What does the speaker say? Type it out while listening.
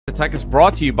The Tech is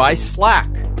brought to you by Slack.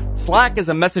 Slack is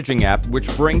a messaging app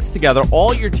which brings together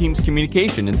all your team's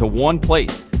communication into one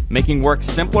place, making work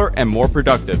simpler and more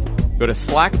productive. Go to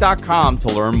slack.com to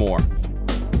learn more.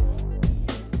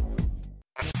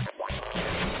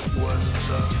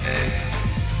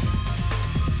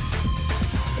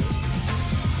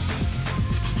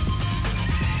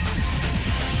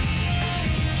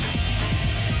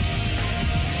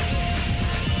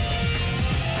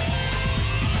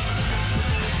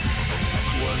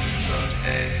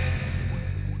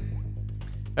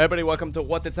 Hey everybody, welcome to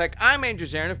What the Tech. I'm Andrew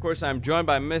Zarin. Of course, I'm joined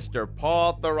by Mr.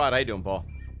 Paul Thurrott. How you doing, Paul?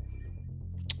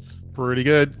 Pretty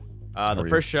good. The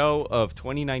first show of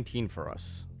 2019 for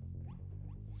us.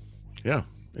 Yeah,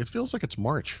 it feels like it's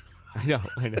March. I know.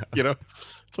 You know,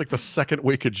 it's like the second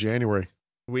week of January.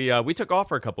 We took off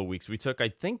for a couple of weeks. We took, I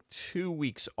think, 2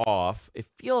 weeks off. It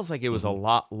feels like it was a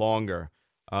lot longer.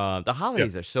 The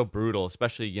holidays are so brutal,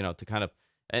 especially, you know, to kind of,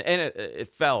 and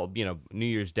it fell, you know, New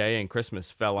Year's Day and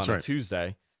Christmas fell on a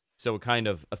Tuesday. So it kind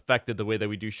of affected the way that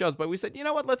we do shows. But we said, you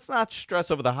know what, let's not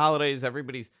stress over the holidays. A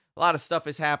lot of stuff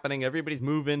is happening. Everybody's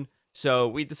moving. So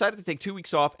we decided to take 2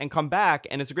 weeks off and come back.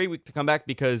 And it's a great week to come back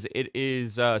because it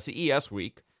is CES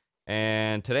week.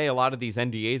 And today, a lot of these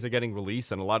NDAs are getting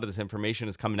released and a lot of this information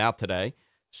is coming out today.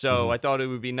 So I thought it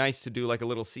would be nice to do like a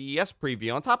little CES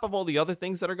preview on top of all the other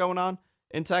things that are going on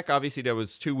in tech. Obviously, there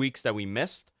was 2 weeks that we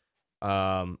missed.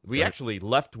 We actually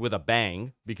left with a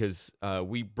bang because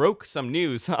we broke some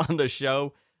news on the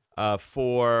show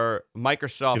for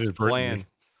Microsoft's plan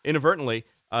inadvertently,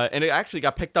 and it actually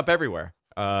got picked up everywhere,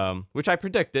 which I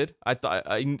predicted. I thought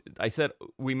I said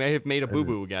we may have made a boo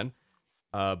boo again.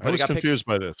 But I was confused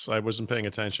by this. I wasn't paying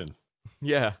attention.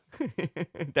 Yeah,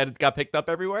 that it got picked up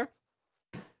everywhere.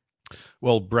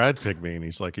 Well, Brad picked me, and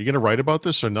he's like, "Are you going to write about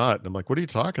this or not?" And I'm like, "What are you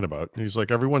talking about?" And he's like,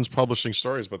 "Everyone's publishing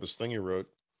stories about this thing you wrote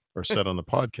or said on the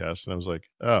podcast." And I was like,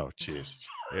 "Oh, jeez."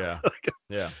 Yeah,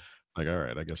 yeah. Like, all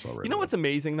right, I guess I'll write. You know what's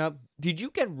amazing though? Did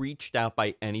you get reached out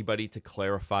by anybody to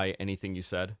clarify anything you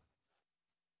said?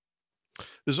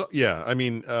 Yeah, I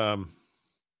mean,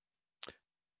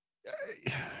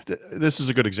 this is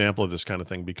a good example of this kind of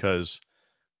thing because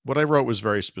what I wrote was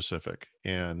very specific,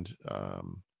 and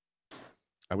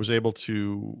I was able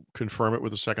to confirm it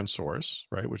with a second source,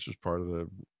 right, which is part of the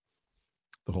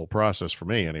whole process for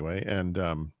me anyway. And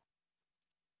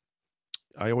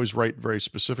I always write very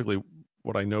specifically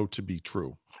what I know to be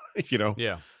true, you know,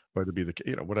 or to be the,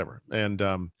 you know, whatever. And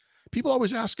people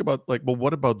always ask about like, well,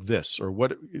 what about this? Or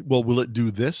what, well, will it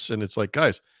do this? And it's like,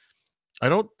 guys, I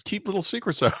don't keep little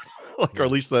secrets out, like, or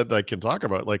at least that I can talk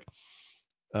about. Like,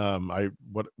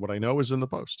 what I know is in the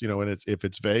post, you know, and if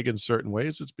it's vague in certain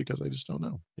ways, it's because I just don't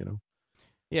know, you know.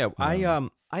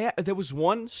 Yeah, there was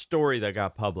one story that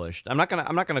got published. I'm not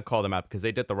gonna call them out because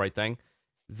they did the right thing.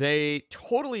 They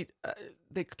totally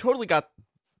got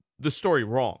the story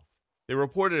wrong. They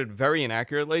reported it very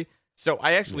inaccurately. So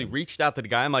I actually reached out to the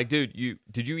guy. I'm like, dude,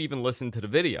 did you even listen to the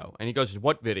video? And he goes,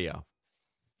 what video?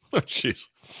 Oh, jeez.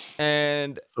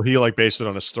 And so he like based it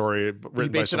on a story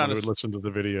written by someone who would listen to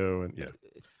the video, and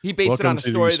he based it on a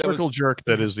story that was jerk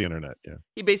that is the internet. Yeah.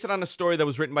 He based it on a story that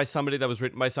was written by somebody that was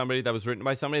written by somebody that was written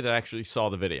by somebody that actually saw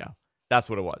the video. That's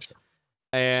what it was.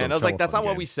 And I was like, that's not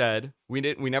what we said. We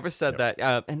never said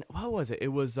that. And what was it? It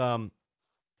was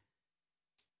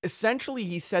essentially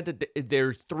he said that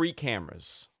there's 3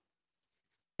 cameras.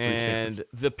 And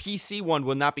the PC one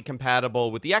will not be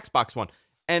compatible with the Xbox one.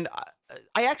 And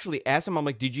I actually asked him, I'm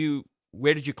like,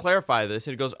 where did you clarify this?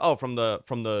 And he goes, oh, from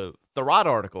the Thurrott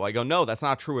article. I go, no, that's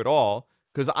not true at all,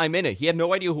 because I'm in it. He had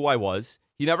no idea who I was.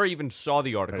 He never even saw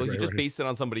the article. He just based it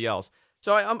on somebody else.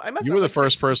 So you were the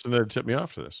first person that tipped me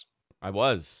off to this. I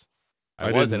was.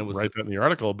 I didn't write that in the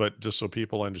article, but just so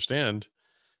people understand,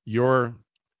 your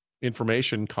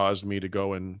information caused me to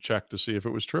go and check to see if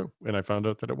it was true, and I found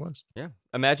out that it was. Yeah.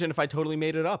 Imagine if I totally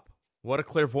made it up. What a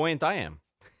clairvoyant I am.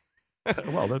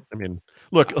 Well, I mean,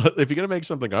 look, if you're going to make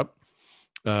something up,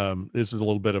 this is a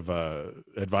little bit of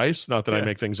advice. Not that I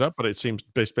make things up, but it seems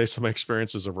based on my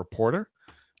experience as a reporter,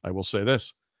 I will say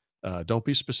this: don't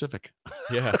be specific.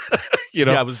 Yeah, you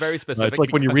know, I was very specific. It's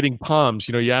like when you're reading palms.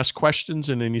 You know, you ask questions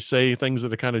and then you say things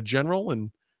that are kind of general,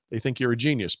 and they think you're a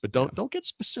genius. But don't get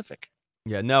specific.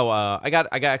 Yeah, no. I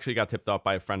actually got tipped off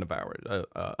by a friend of ours,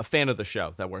 a fan of the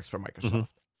show that works for Microsoft.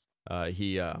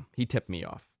 He tipped me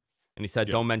off. And he said,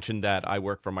 don't mention that I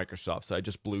work for Microsoft, so I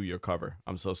just blew your cover.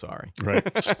 I'm so sorry. Right.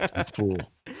 Fool.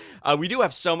 We do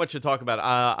have so much to talk about.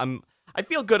 I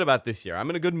feel good about this year. I'm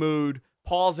in a good mood.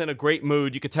 Paul's in a great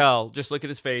mood. You could tell. Just look at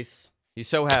his face. He's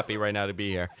so happy right now to be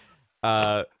here.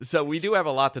 So we do have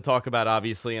a lot to talk about,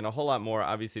 obviously, and a whole lot more.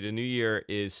 Obviously, the new year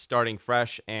is starting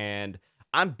fresh, and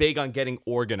I'm big on getting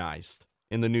organized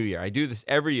in the new year. I do this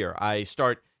every year. I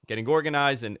start getting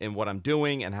organized in what I'm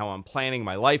doing and how I'm planning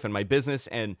my life and my business.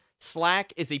 And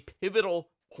Slack is a pivotal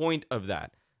point of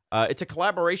that. It's a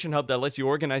collaboration hub that lets you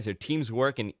organize your team's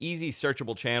work in easy,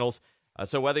 searchable channels.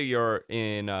 So whether you're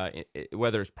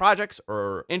whether it's projects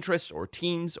or interests or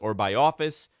teams or by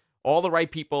office, all the right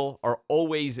people are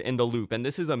always in the loop. And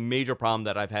this is a major problem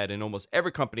that I've had in almost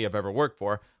every company I've ever worked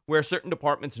for, where certain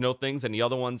departments know things and the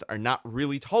other ones are not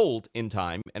really told in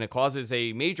time. And it causes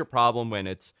a major problem when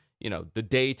it's, the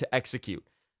day to execute.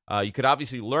 You could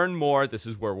obviously learn more. This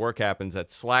is where work happens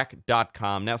at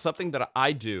slack.com. Now, something that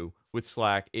I do with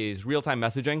Slack is real-time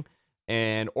messaging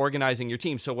and organizing your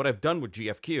team. So what I've done with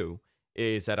GFQ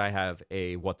is that I have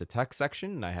a what the tech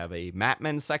section, and I have a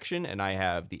Mapmen section, and I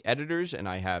have the editors, and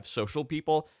I have social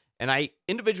people, and I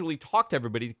individually talk to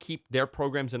everybody to keep their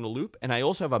programs in the loop. And I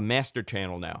also have a master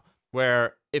channel now,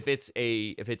 where if it's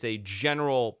a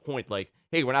general point like,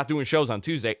 hey, we're not doing shows on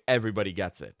Tuesday, everybody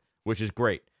gets it, which is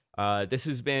great. This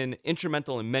has been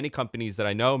instrumental in many companies that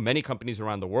I know. Many companies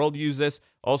around the world use this.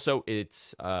 Also,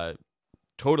 it's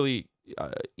totally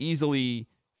easily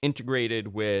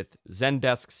integrated with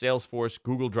Zendesk, Salesforce,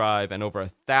 Google Drive, and over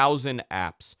 1,000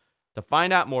 apps. To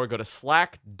find out more, go to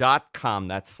slack.com.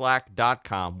 That's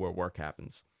slack.com, where work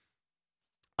happens.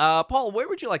 Paul, where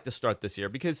would you like to start this year?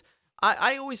 Because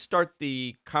I always start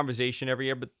the conversation every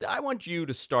year, but I want you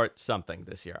to start something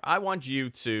this year. I want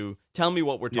you to tell me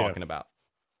what we're talking about.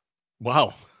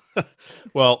 Wow.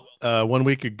 Well, 1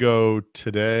 week ago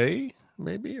today,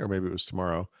 maybe it was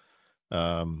tomorrow,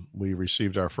 we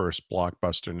received our first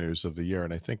blockbuster news of the year,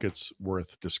 and I think it's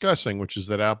worth discussing, which is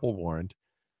that Apple warned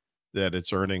that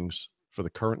its earnings for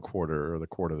the current quarter, or the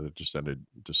quarter that just ended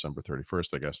December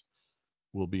 31st, I guess,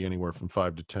 will be anywhere from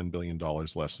 $5 to $10 billion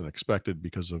less than expected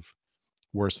because of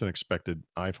worse than expected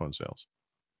iPhone sales.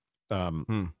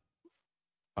 The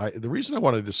reason I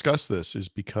want to discuss this is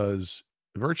because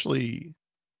virtually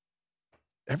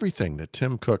everything that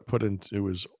Tim Cook put into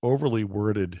his overly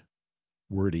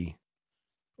wordy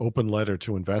open letter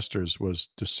to investors was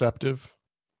deceptive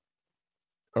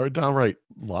or downright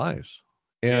lies.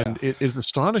 And it is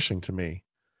astonishing to me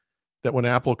that when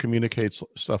Apple communicates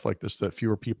stuff like this, that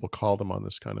fewer people call them on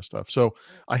this kind of stuff. So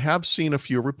I have seen a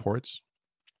few reports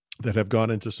that have gone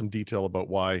into some detail about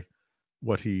why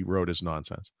what he wrote is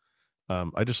nonsense.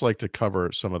 I just like to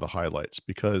cover some of the highlights,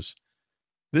 because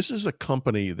this is a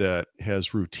company that has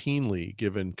routinely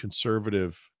given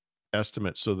conservative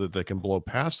estimates so that they can blow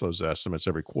past those estimates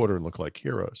every quarter and look like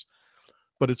heroes.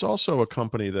 But it's also a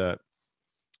company that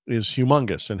is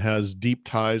humongous and has deep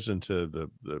ties into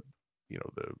the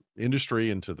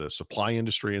industry, into the supply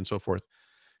industry and so forth,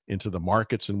 into the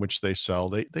markets in which they sell.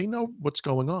 They know what's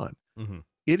going on. Mm-hmm.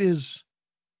 It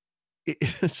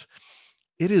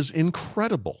is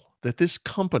incredible that this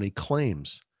company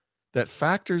claims that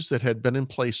factors that had been in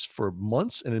place for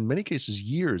months and in many cases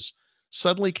years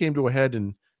suddenly came to a head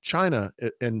in China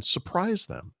and surprised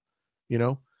them.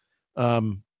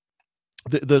 Some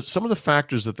of the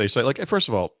factors that they say, like, first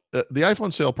of all, the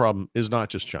iPhone sale problem is not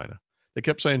just China. They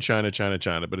kept saying China, China,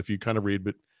 China, but if you kind of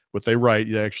read what they write,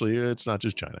 it's not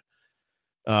just China.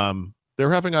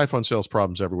 They're having iPhone sales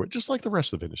problems everywhere, just like the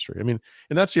rest of the industry. I mean,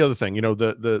 and that's the other thing,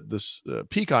 this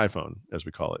peak iPhone, as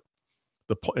we call it,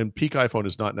 and peak iPhone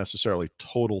is not necessarily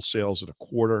total sales in a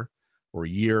quarter or a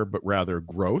year, but rather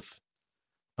growth.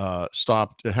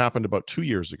 Stopped. It happened about 2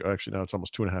 years ago. Actually, now it's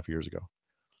almost 2.5 years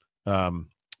ago.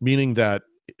 Meaning that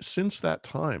since that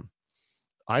time,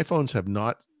 iPhones have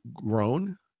not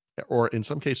grown, or in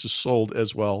some cases sold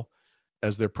as well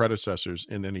as their predecessors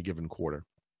in any given quarter.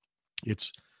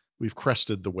 We've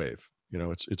crested the wave.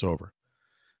 It's over.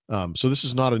 So this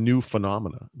is not a new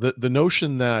phenomena. The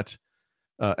notion that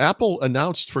Apple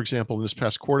announced, for example, in this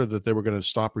past quarter that they were going to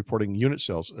stop reporting unit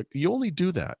sales. You only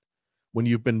do that when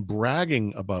you've been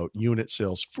bragging about unit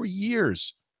sales for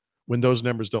years, when those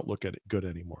numbers don't look good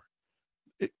anymore.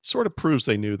 It sort of proves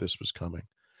they knew this was coming.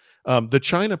 The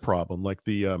China problem, like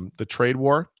the trade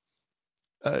war,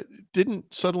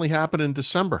 didn't suddenly happen in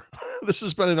December. This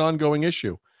has been an ongoing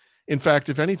issue. In fact,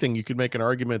 if anything, you could make an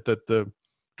argument that the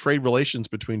trade relations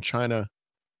between China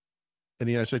and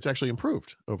the United States actually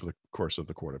improved over the course of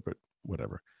the quarter, but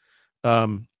whatever.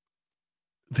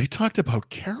 They talked about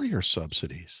carrier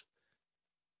subsidies.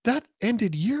 That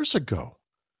ended years ago.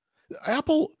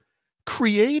 Apple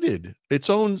created its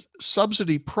own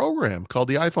subsidy program called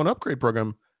the iPhone Upgrade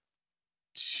Program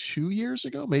 2 years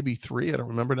ago, maybe 3, I don't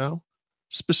remember now,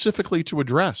 specifically to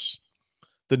address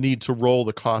the need to roll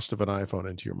the cost of an iPhone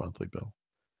into your monthly bill.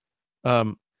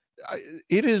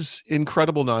 It is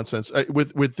incredible nonsense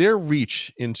with their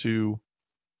reach into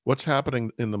What's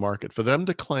happening in the market? For them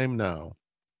to claim now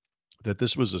that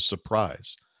this was a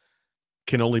surprise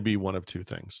can only be one of two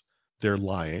things. They're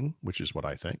lying, which is what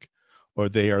I think, or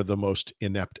they are the most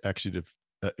inept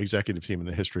executive team in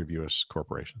the history of U.S.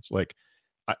 corporations. Like,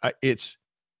 it's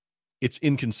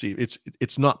inconceivable.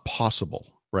 It's not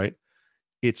possible, right?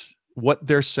 It's what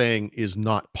they're saying is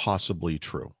not possibly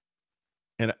true.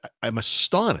 And I'm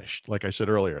astonished, like I said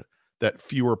earlier, that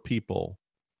fewer people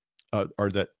or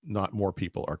that not more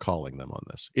people are calling them on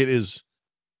this. It is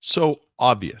so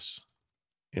obvious,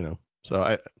 you know.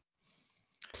 So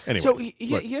anyway. So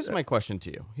here's my question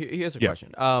to you. Here's a Yeah.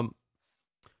 question.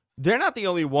 They're not the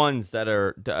only ones that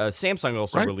are. Samsung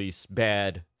also Right. released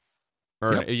bad,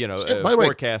 Yep. By the way,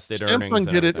 forecasted earnings Samsung and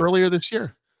did it everything. earlier this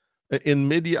year. In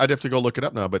mid-year, I'd have to go look it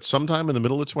up now, but sometime in the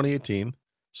middle of 2018,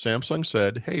 Samsung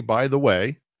said, "Hey, by the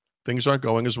way, things aren't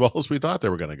going as well as we thought they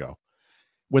were going to go."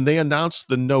 When they announced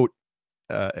the Note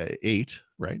 8,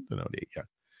 right? The Note 8, yeah.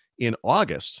 In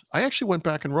August, I actually went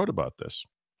back and wrote about this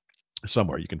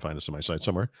somewhere. You can find this on my site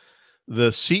somewhere.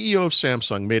 The CEO of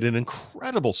Samsung made an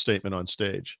incredible statement on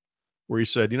stage where he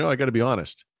said, I got to be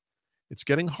honest, it's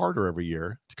getting harder every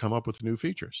year to come up with new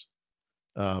features.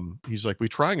 He's like, we're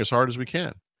trying as hard as we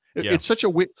can. Yeah. It's such a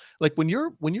like when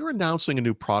you're announcing a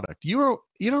new product, you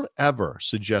don't ever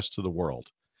suggest to the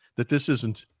world that this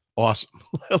isn't awesome.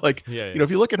 Like, Yeah.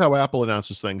 if you look at how Apple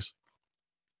announces things,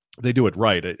 they do it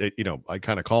right. I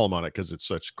kind of call them on it because it's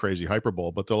such crazy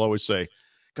hyperbole, but they'll always say,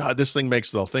 God, this thing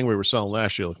makes the thing we were selling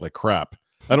last year look like crap.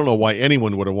 I don't know why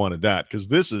anyone would have wanted that, because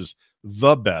this is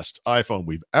the best iPhone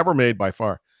we've ever made by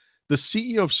far. The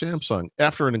CEO of Samsung,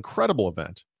 after an incredible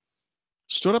event,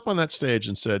 stood up on that stage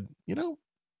and said,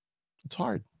 it's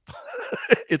hard.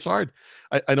 It's hard.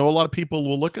 I know a lot of people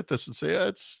will look at this and say,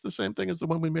 it's the same thing as the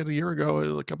one we made a year ago,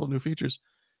 a couple of new features.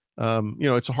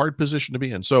 It's a hard position to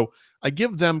be in. So I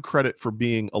give them credit for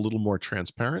being a little more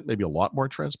transparent, maybe a lot more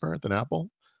transparent than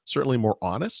Apple, certainly more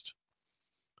honest.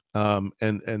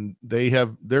 And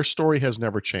their story has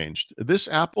never changed. This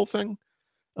Apple thing,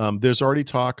 there's already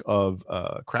talk of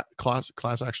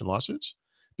class action lawsuits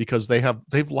because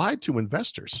they've lied to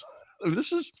investors.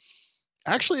 This is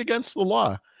actually against the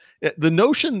law. The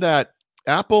notion that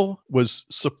Apple was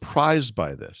surprised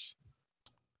by this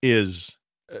is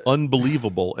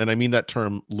unbelievable, and I mean that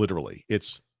term literally.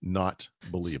 It's not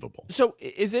believable. So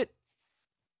is it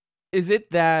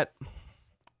that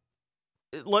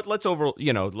let's look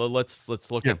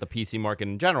Yeah. at the PC market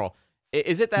in general.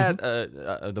 Is it that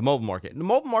the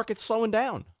mobile market's slowing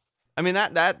down? I mean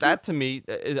that to me,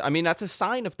 I mean that's a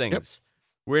sign of things. Yep.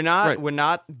 We're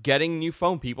not getting new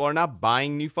phone. People are not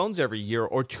buying new phones every year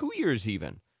or 2 years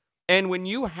even. And when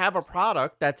you have a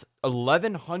product that's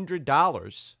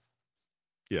 $1,100,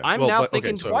 Yeah, I'm now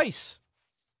thinking twice.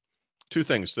 Two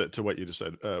things to what you just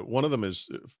said. One of them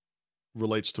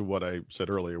relates to what I said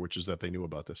earlier, which is that they knew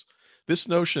about this. This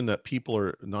notion that people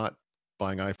are not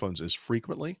buying iPhones as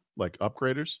frequently, like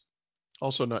upgraders,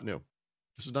 also not new.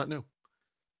 This is not new.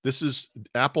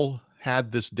 Apple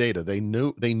had this data. They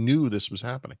knew this was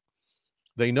happening.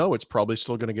 They know it's probably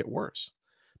still going to get worse.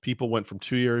 People went from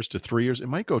 2 years to 3 years. It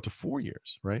might go to 4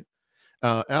 years, right?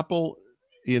 Apple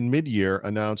in mid-year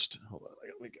announced, hold on,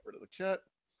 let me get rid of the cat,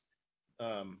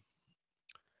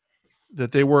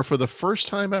 that they were, for the first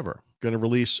time ever, going to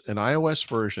release an iOS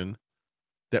version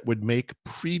that would make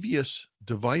previous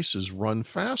devices run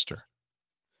faster.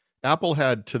 Apple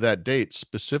had, to that date,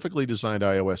 specifically designed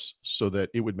iOS so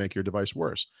that it would make your device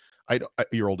worse.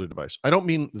 Your older device. I don't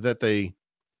mean that they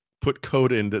put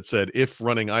code in that said, if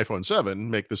running iPhone 7,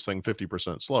 make this thing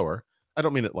 50% slower. I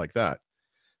don't mean it like that.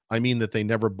 I mean that they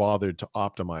never bothered to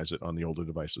optimize it on the older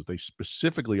devices. They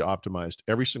specifically optimized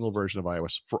every single version of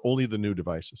iOS for only the new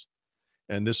devices.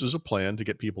 And this is a plan to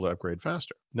get people to upgrade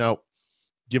faster. Now,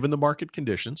 given the market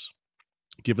conditions,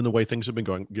 given the way things have been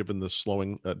going, given the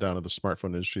slowing down of the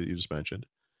smartphone industry that you just mentioned,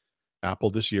 Apple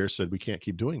this year said, we can't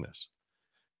keep doing this.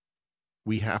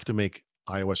 We have to make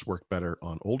iOS work better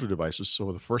on older devices. So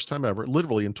for the first time ever,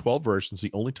 literally in 12 versions,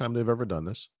 the only time they've ever done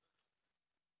this.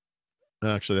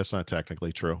 Actually, that's not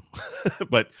technically true,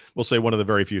 but we'll say one of the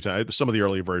very few times. Some of the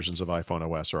early versions of iPhone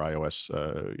OS or iOS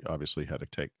obviously had to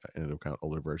take into account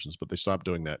older versions, but they stopped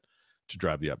doing that to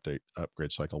drive the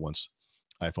upgrade cycle once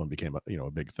iPhone became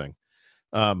a big thing.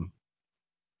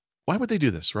 Why would they do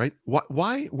this, right?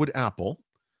 Why would Apple?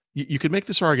 You could make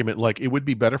this argument like it would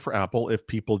be better for Apple if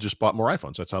people just bought more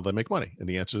iPhones. That's how they make money. And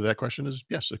the answer to that question is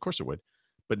yes, of course it would.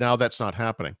 But now that's not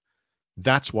happening.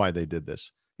 That's why they did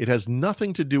this. It has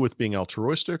nothing to do with being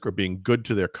altruistic or being good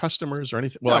to their customers or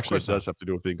anything. Well, actually, it does have to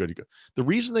do with being good. The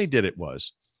reason they did it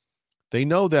was they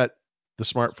know that the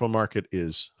smartphone market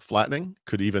is flattening,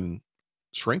 could even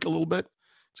shrink a little bit.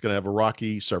 It's going to have a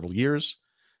rocky several years.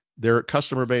 Their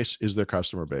customer base is their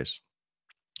customer base.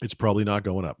 It's probably not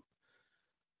going up.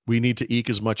 We need to eke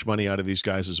as much money out of these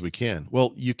guys as we can.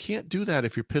 Well, you can't do that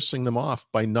if you're pissing them off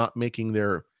by not making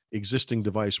their existing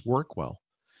device work well.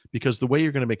 Because the way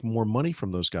you're going to make more money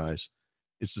from those guys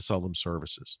is to sell them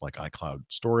services like iCloud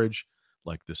storage,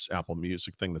 like this Apple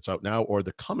Music thing that's out now, or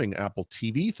the coming Apple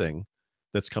TV thing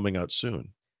that's coming out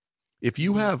soon. If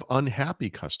you have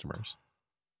unhappy customers,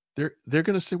 they're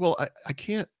going to say, well, I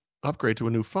can't upgrade to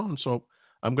a new phone, so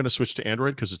I'm going to switch to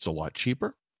Android because it's a lot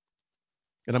cheaper.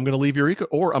 And I'm going to leave your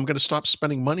or I'm going to stop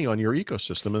spending money on your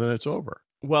ecosystem, and then it's over.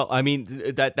 Well, I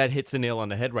mean, that hits the nail on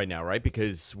the head right now, right?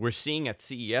 Because we're seeing at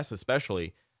CES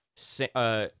especially,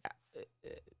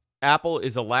 Apple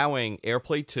is allowing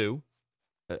AirPlay 2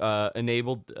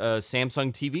 enabled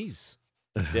Samsung TVs.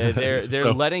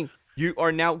 They're letting you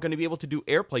are now going to be able to do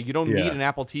AirPlay. You don't need an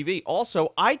Apple TV.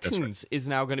 Also, iTunes is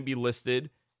now going to be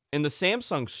listed in the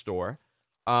Samsung store.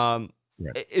 Right.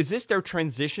 Is this their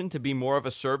transition to be more of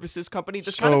a services company?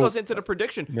 This kind of goes into the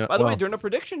prediction. By the way, during the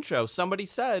prediction show, somebody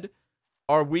said,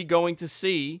 "Are we going to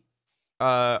see?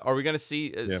 iMessage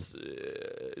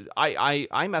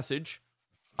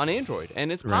on Android?"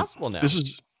 And it's possible now.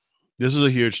 This is a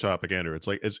huge topic, Andrew. It's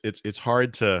like it's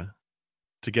hard to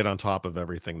get on top of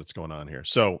everything that's going on here.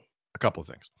 So a couple of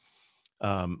things.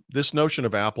 This notion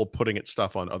of Apple putting its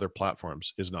stuff on other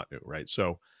platforms is not new, right?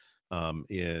 So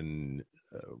in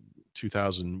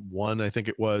 2001, I think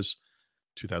it was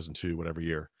 2002, whatever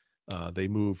year, they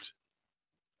moved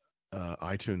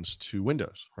iTunes to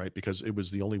Windows, right? Because it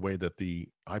was the only way that the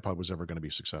iPod was ever going to be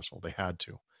successful. They had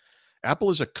to. Apple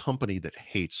is a company that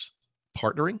hates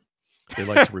partnering. They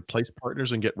like to replace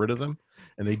partners and get rid of them.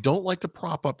 And they don't like to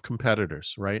prop up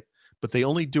competitors, right? But they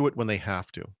only do it when they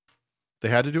have to. They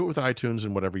had to do it with iTunes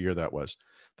in whatever year that was.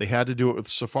 They had to do it with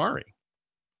Safari.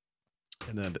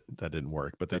 And then that didn't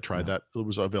work, but they tried that. It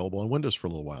was available on Windows for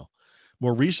a little while.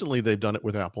 More recently, they've done it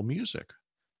with Apple Music.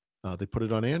 They put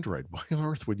it on Android. Why on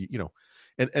earth would you,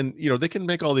 and they can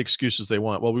make all the excuses they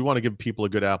want. Well, we want to give people a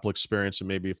good Apple experience, and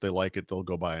maybe if they like it, they'll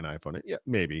go buy an iPhone. Yeah,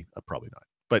 maybe, probably not.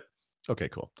 But okay,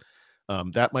 cool.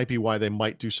 That might be why they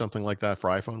might do something like that for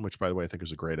iPhone, which, by the way, I think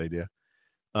is a great idea.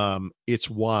 It's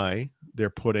why they're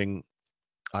putting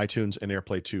iTunes and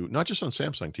AirPlay 2, not just on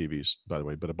Samsung TVs, by the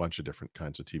way, but a bunch of different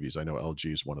kinds of TVs. I know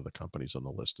LG is one of the companies on the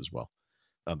list as well.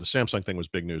 The Samsung thing was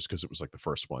big news because it was like the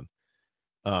first one.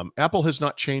 Apple has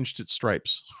not changed its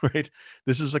stripes, right?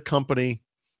 This is a company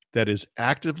that is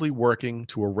actively working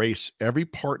to erase every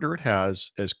partner it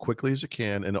has as quickly as it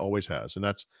can and always has. And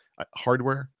that's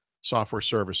hardware, software,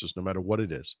 services, no matter what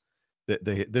it is.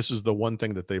 This is the one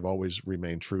thing that they've always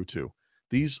remained true to.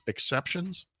 These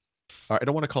exceptions, I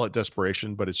don't want to call it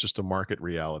desperation, but it's just a market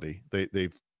reality.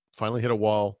 They've finally hit a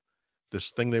wall.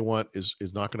 This thing they want is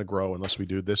not going to grow unless we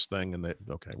do this thing. And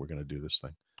okay, we're going to do this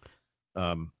thing.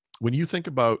 When you think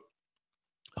about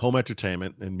home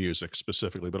entertainment and music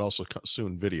specifically, but also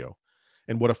soon video,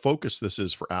 and what a focus this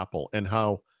is for Apple and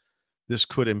how this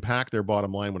could impact their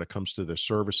bottom line when it comes to their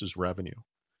services revenue.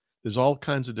 There's all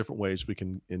kinds of different ways we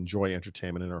can enjoy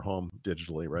entertainment in our home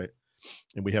digitally, right?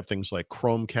 And we have things like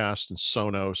Chromecast and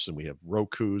Sonos, and we have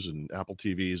Rokus and Apple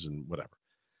TVs and whatever.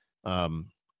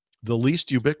 The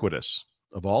least ubiquitous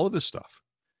of all of this stuff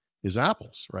is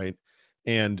Apple's, right?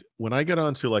 And when I get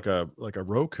onto like a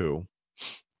Roku,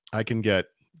 I can get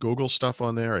Google stuff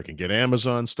on there. I can get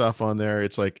Amazon stuff on there.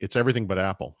 It's like, it's everything but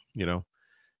Apple,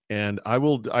 And I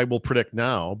will predict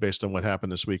now, based on what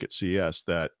happened this week at CES,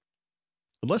 that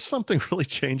unless something really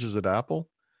changes at Apple,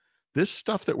 this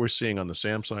stuff that we're seeing on the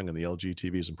Samsung and the LG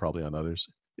TVs and probably on others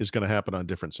is going to happen on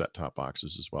different set-top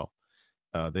boxes as well.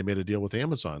 They made a deal with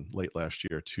Amazon late last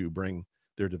year to bring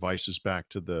their devices back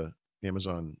to the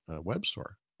Amazon web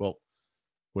store. Well,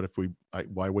 what if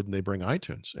why wouldn't they bring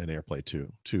iTunes and AirPlay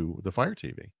to the Fire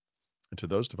TV and to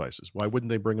those devices? Why wouldn't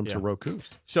they bring them to Roku?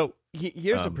 So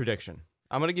here's a prediction.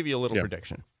 I'm going to give you a little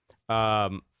prediction.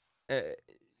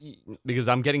 Because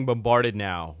I'm getting bombarded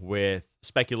now with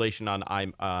speculation on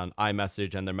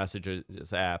iMessage and their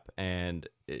Messages app and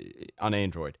on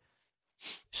Android.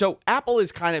 So Apple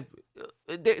is kind of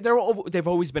they've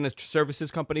always been a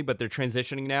services company, but they're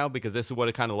transitioning now because this is what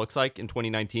it kind of looks like in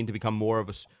 2019 to become more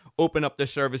of open up their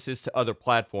services to other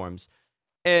platforms.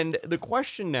 And the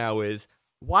question now is,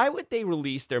 why would they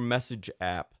release their Messages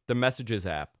app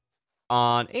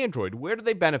on Android? Where do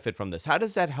they benefit from this? How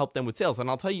does that help them with sales? And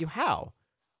I'll tell you how.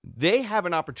 They have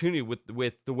an opportunity with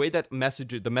the way that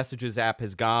the Messages app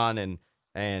has gone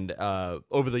and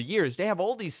over the years. They have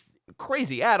all these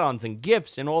crazy add-ons and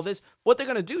gifts and all this. What they're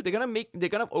gonna do? They're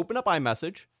gonna open up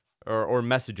iMessage. or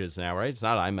messages now, right? It's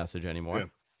not iMessage Yeah. anymore.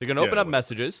 They're going to Yeah. open up Whatever.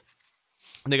 messages,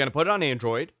 and they're going to put it on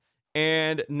Android.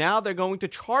 And now they're going to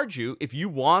charge you if you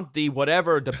want the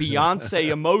whatever, the Beyonce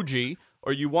emoji,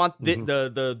 or you want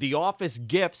Mhm. the Office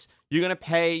gifts. You're gonna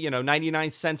pay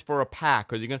 99 cents for a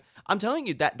pack, or you're gonna. I'm telling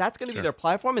you that's gonna be Sure. their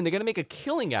platform, and they're gonna make a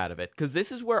killing out of it because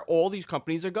this is where all these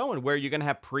companies are going, where you're gonna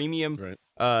have premium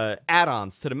Right.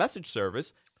 add-ons to the message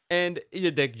service, and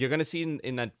you're gonna see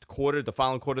in that quarter, the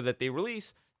following quarter that they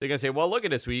release. They're gonna say, well, look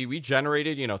at this. We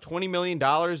generated $20 million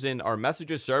in our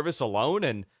messages service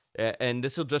alone, and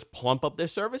this will just plump up their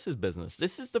services business.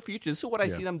 This is the future. This is what I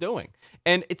Yeah. see them doing,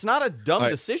 and it's not a dumb I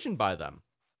decision by them.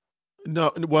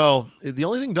 No, well, the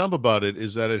only thing dumb about it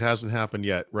is that it hasn't happened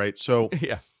yet, right? So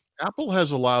Yeah, Apple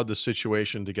has allowed the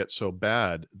situation to get so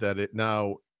bad that it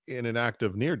now, in an act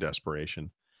of near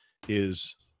desperation,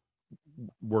 is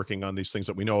working on these things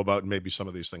that we know about, and maybe some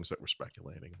of these things that we're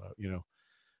speculating about.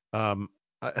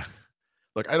 I,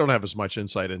 look, I don't have as much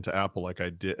insight into Apple like I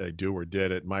do or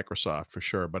did at Microsoft for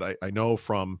sure, but I know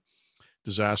from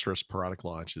disastrous product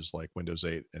launches like Windows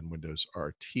 8 and Windows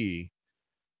RT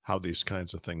how these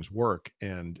kinds of things work.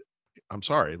 And I'm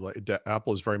sorry,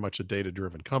 Apple is very much a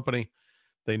data-driven company.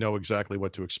 They know exactly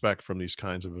what to expect from these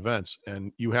kinds of events.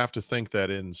 And you have to think that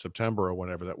in September or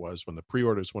whenever that was, when the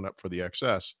pre-orders went up for the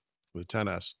XS, the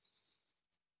 10S,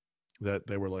 that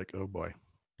they were like, oh boy,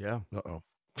 yeah, uh-oh,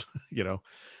 you know,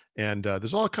 and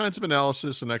there's all kinds of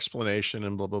analysis and explanation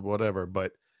and blah, blah, blah, whatever.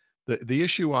 But the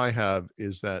issue I have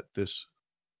is that this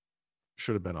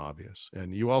should have been obvious.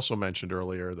 And you also mentioned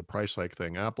earlier the price hike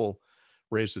thing. Apple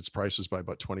raised its prices by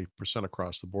about 20%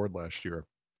 across the board last year.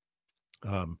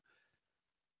 Um,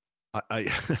 I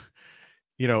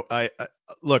I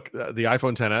look, the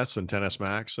iPhone 10s and 10s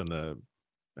Max and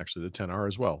actually the 10R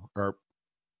as well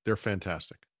they're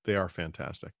fantastic. They are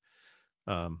fantastic.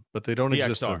 But they don't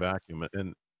exist in a DXR, vacuum.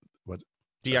 And what?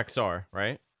 Sorry, DXR,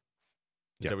 right? Is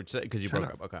yeah, that what you said? Because you broke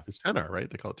 10R. up. Okay. It's 10R, right?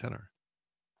 They call it 10R.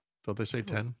 Don't they say Oh,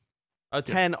 10?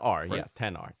 Yeah, 10R, right. yeah,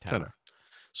 10R, 10R. 10R.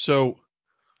 So,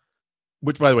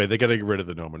 which, by the way, they got to get rid of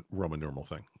the Roman numeral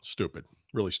thing. Stupid,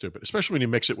 really stupid, especially when you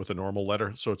mix it with a normal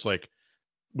letter. So it's like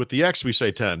with the X we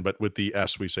say 10, but with the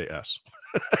S we say S.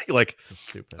 Like, So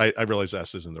stupid. I realize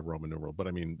S isn't the Roman numeral, but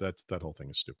I mean that whole thing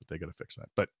is stupid. They got to fix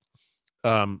that.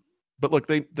 Um, but look,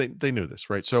 they knew this,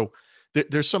 right? So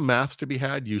there's some math to be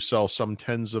had. You sell some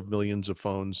tens of millions of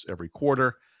phones every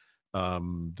quarter.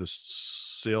 The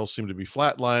sales seem to be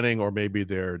flatlining, or maybe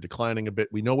they're declining a bit.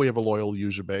 We know we have a loyal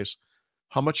user base.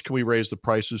 How much can we raise the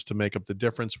prices to make up the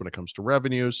difference when it comes to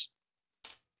revenues?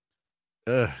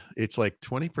 It's like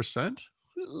 20%,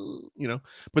 but Yeah.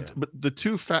 but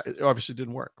the obviously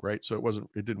didn't work, right? So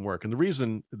it didn't work. And the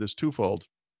reason is twofold.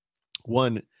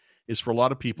 One is for a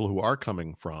lot of people who are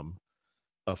coming from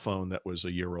a phone that was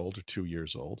a year old or 2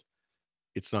 years old,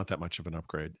 it's not that much of an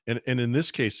upgrade. And in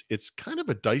this case, it's kind of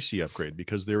a dicey upgrade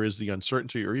because there is the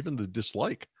uncertainty or even the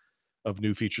dislike of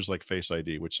new features like Face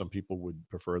ID, which some people would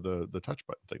prefer the touch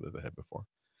button thing that they had before.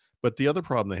 But the other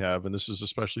problem they have, and this is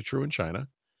especially true in China,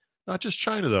 not just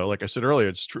China though, like I said earlier,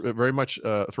 it's true, very much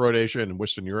throughout Asia and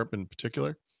Western Europe in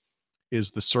particular, is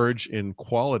the surge in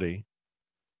quality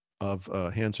of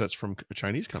handsets from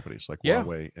Chinese companies like Yeah.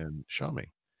 Huawei and Xiaomi.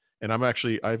 And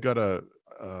I've got a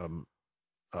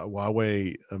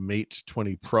Huawei Mate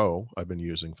 20 Pro I've been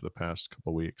using for the past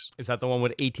couple weeks. Is that the one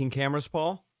with 18 cameras,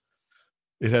 Paul?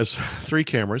 It has 3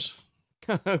 cameras.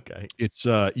 Okay. It's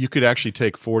you could actually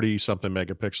take 40 something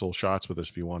megapixel shots with this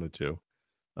if you wanted to.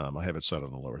 I have it set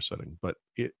on the lower setting, but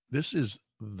this is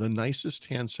the nicest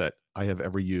handset I have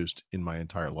ever used in my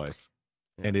entire life,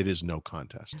 Yeah. and it is no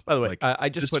contest. By the way, Like I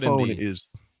just this put phone in the is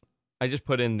I just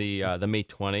put in the Mate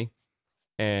 20,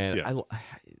 and yeah. I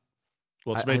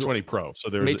Well, it's I Mate 20 Pro, so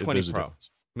Mate 20 there's a Pro,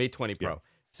 difference. Mate 20 Yeah. Pro.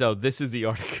 So this is the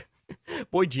article.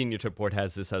 Boy Genius Report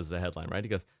has this as the headline, right? He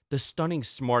goes, "The stunning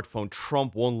smartphone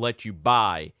Trump won't let you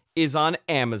buy is on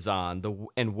Amazon,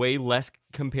 and way less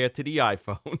compared to the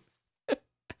iPhone."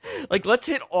 Like, let's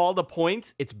hit all the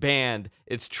points. It's banned.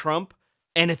 It's Trump,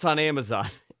 and it's on Amazon.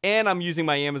 And I'm using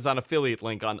my Amazon affiliate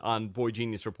link on Boy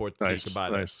Genius Report so you can buy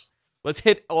this. Let's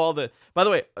hit all the. By the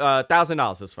way,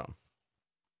 $1,000 this phone.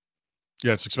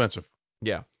 Yeah, it's expensive.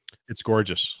 Yeah, It's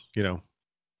gorgeous. It's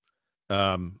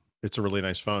a really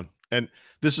nice phone. And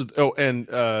this is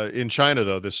in China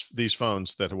though, these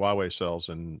phones that Huawei sells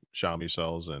and Xiaomi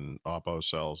sells and Oppo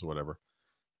sells, whatever,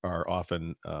 are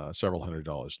often several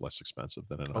 $100s less expensive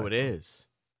than an oh, iPhone. it is.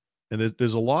 And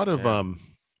there's a lot of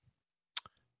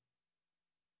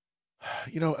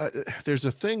Yeah. there's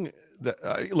a thing that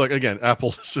look again,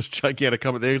 Apple is this gigantic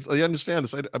company. They understand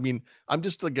this. I mean, I'm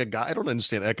just like a guy. I don't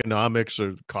understand economics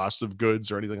or cost of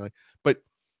goods or anything like. But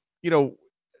you know,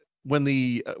 when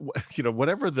the,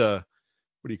 whatever the,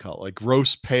 what do you call it? Like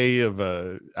gross pay of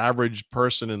a average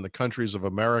person in the countries of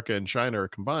America and China are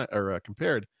combined or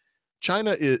compared.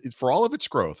 China is, for all of its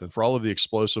growth and for all of the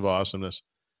explosive awesomeness,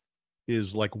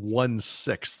 is like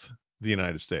 1/6 the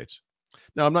United States.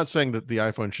 Now, I'm not saying that the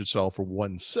iPhone should sell for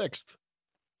 1/6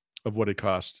 of what it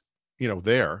cost,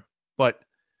 there, but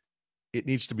it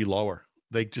needs to be lower.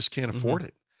 They just can't afford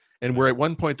it. And where at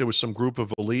one point there was some group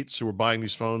of elites who were buying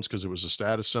these phones because it was a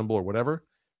status symbol or whatever,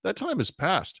 that time has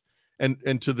passed.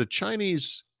 And to the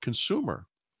Chinese consumer,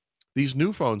 these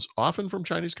new phones, often from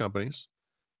Chinese companies,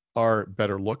 are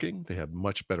better looking. They have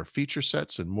much better feature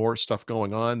sets and more stuff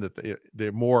going on, that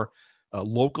they're more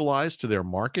localized to their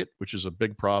market, which is a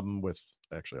big problem with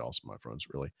actually all smartphones,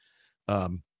 really,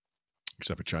 um,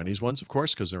 except for Chinese ones, of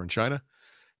course, because they're in China,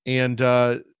 and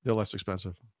they're less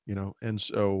expensive, And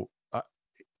so,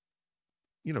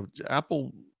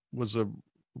 Apple was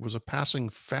a passing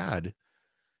fad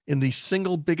in the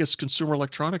single biggest consumer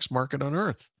electronics market on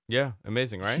earth. Yeah,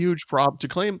 amazing, right? Huge problem to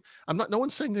claim. No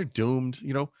one's saying they're doomed.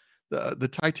 The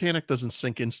Titanic doesn't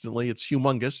sink instantly. It's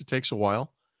humongous. It takes a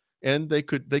while, and they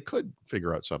could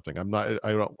figure out something.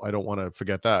 I don't want to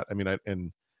forget that. I mean,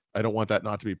 I don't want that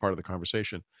not to be part of the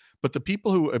conversation. But the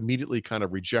people who immediately kind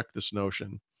of reject this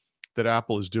notion that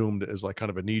Apple is doomed is like kind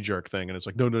of a knee jerk thing, and it's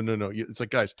like no, no, no, no. It's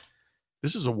like, guys,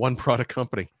 this is a one product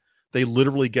company. They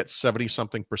literally get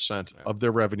 70-something% of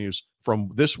their revenues from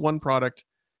this one product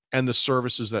and the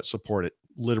services that support it.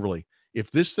 Literally, if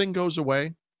this thing goes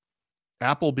away,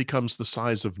 Apple becomes the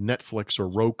size of Netflix or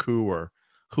Roku or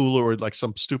Hulu or like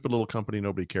some stupid little company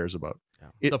nobody cares about.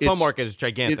 Yeah. The phone market is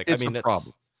gigantic. It's a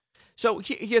problem. So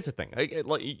here's the thing.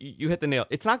 You hit the nail.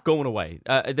 It's not going away.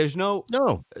 There's no.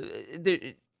 No.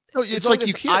 No, it's like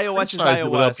you can't iOS is criticize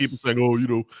it without iOS. people saying, "Oh,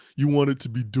 you want it to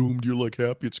be doomed. You're like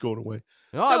happy it's going away."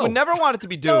 No, I would never want it to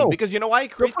be doomed because you know why?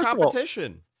 It creates first of all,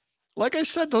 competition. like I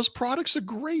said, those products are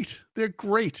great. They're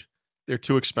great. They're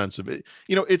too expensive.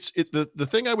 The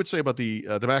thing I would say about the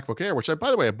MacBook Air, which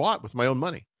by the way I bought with my own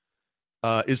money,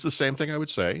 is the same thing I would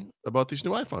say about these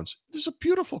new iPhones. This is a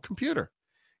beautiful computer.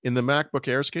 In the MacBook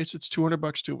Air's case, it's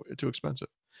 $200 too expensive.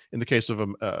 In the case of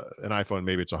an iPhone,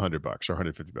 maybe it's $100 or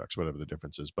 $150, whatever the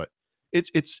difference is. But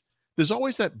there's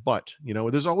always that but.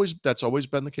 That's always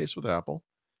been the case with Apple.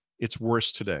 It's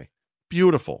worse today.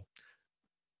 Beautiful,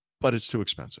 but it's too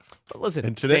expensive. But listen,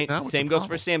 and today, same goes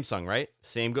for Samsung, right?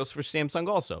 Same goes for Samsung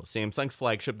also. Samsung's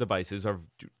flagship devices are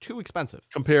too expensive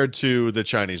compared to the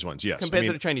Chinese ones. Yes, compared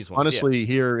to the Chinese ones. Honestly,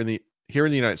 here in the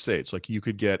United States, like you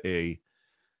could get a.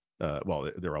 Well,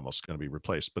 they're almost going to be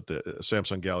replaced, but the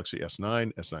Samsung Galaxy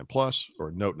S9, S9 Plus,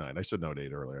 or Note 9. I said Note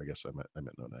 8 earlier. I guess I meant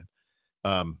Note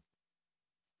 9.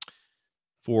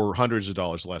 For hundreds of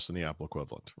dollars less than the Apple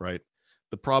equivalent, right?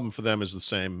 The problem for them is the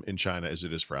same in China as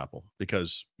it is for Apple,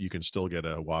 because you can still get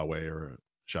a Huawei or a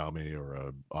Xiaomi or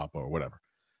a Oppo or whatever.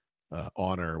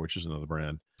 Honor, which is another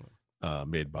brand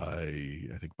made by,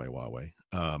 I think, by Huawei,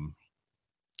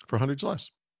 for hundreds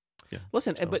less. Yeah.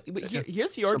 Listen, so, but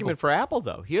here's the argument for Apple,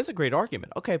 though. Here's a great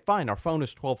argument. Okay, fine, our phone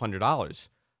is $1,200,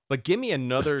 but give me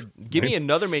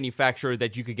another manufacturer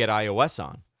that you could get iOS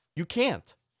on. You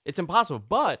can't. It's impossible.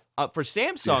 But for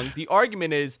Samsung, the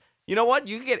argument is, you know what?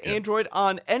 You can get Android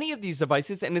on any of these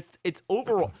devices, and it's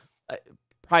overall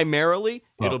primarily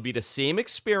it'll be the same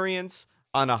experience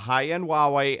on a high-end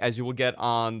Huawei as you will get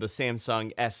on the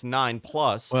Samsung S9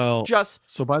 Plus. Well,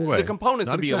 so by the way, the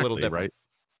components will be a little different, right?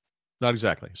 Not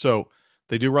exactly. So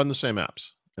they do run the same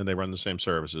apps and they run the same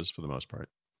services for the most part.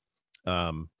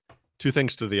 Two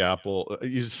things to the Apple.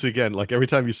 Again, like every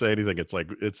time you say anything, it's like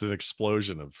it's an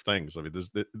explosion of things. I mean,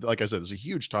 like I said, it's a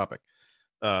huge topic.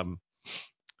 iOS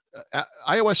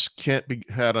can't be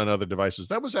had on other devices.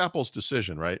 That was Apple's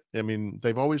decision, right? I mean,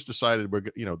 they've always decided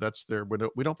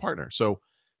we don't partner. So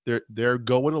they're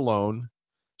go it alone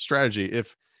strategy.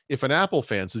 If an Apple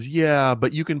fan says, yeah,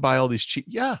 but you can buy all these cheap,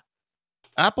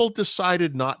 Apple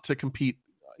decided not to compete,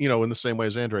 in the same way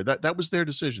as Android. That was their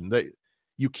decision.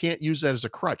 You can't use that as a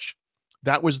crutch.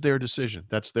 That was their decision.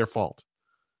 That's their fault.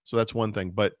 So that's one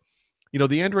thing. But,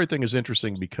 the Android thing is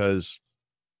interesting because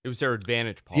it was their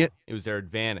advantage, Paul. It was their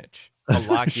advantage to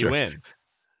lock you in.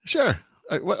 Sure.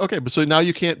 Okay. But so now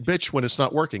you can't bitch when it's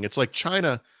not working. It's like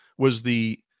China was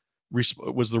the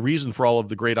reason for all of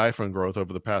the great iPhone growth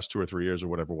over the past 2 or 3 years or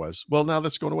whatever it was. Well, now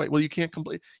that's going away. Well, you can't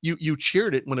complain. You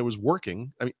cheered it when it was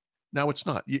working. I mean, now it's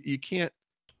not. You can't.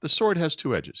 The sword has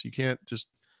two edges. You can't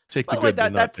just take the good.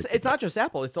 It's not just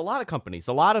Apple. It's a lot of companies.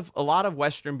 A lot of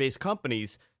Western-based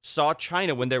companies saw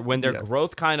China when their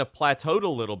growth kind of plateaued a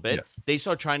little bit. Yes. They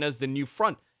saw China as the new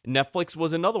front. Netflix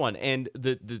was another one, and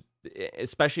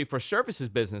especially for services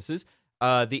businesses,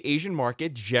 the Asian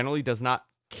market generally does not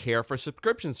care for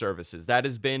subscription services. That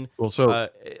has been Well, so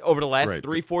over the last right,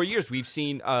 3-4 years. We've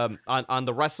seen on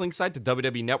the wrestling side, the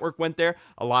WWE Network went there.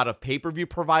 A lot of pay-per-view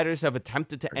providers have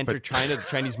attempted to enter but China, the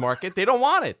Chinese market. They don't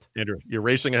want it. Andrew, you're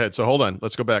racing ahead. So hold on,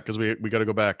 let's go back because we got to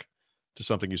go back to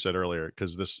something you said earlier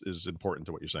because this is important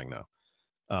to what you're saying now.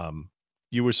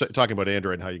 You were talking about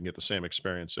Android and how you can get the same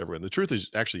experience everywhere. And the truth is,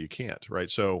 actually, you can't, right?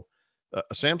 So,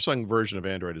 a Samsung version of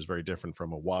Android is very different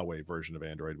from a Huawei version of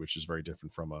Android, which is very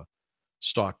different from a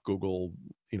stock Google,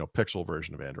 Pixel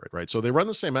version of Android, right? So they run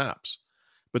the same apps,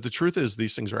 but the truth is,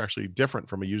 these things are actually different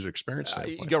from a user experience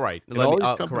standpoint. You're right. And all these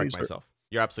I'll companies correct myself.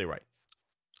 You're absolutely right.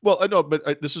 well, I know,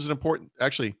 but this is an important,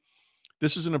 actually,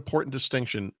 this is an important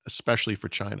distinction, especially for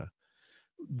China.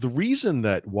 The reason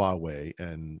that Huawei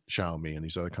and Xiaomi and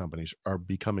these other companies are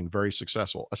becoming very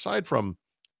successful, aside from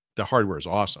the hardware is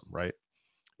awesome, right?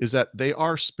 Is that they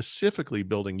are specifically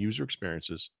building user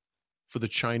experiences for the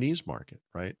Chinese market,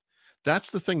 right?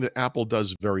 That's the thing that Apple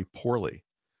does very poorly.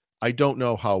 I don't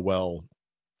know how well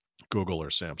Google or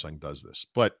Samsung does this,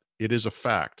 but it is a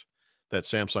fact that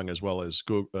Samsung as well as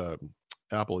Google,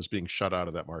 Apple is being shut out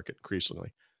of that market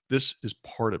increasingly. This is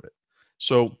part of it.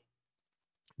 So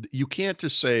you can't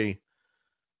just say,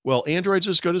 well, Android's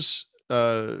as good as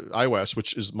iOS,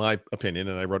 which is my opinion,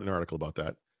 and I wrote an article about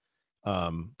that.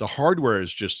 The hardware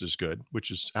is just as good, which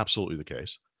is absolutely the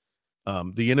case.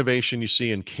 The innovation you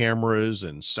see in cameras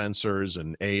and sensors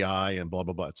and AI and blah,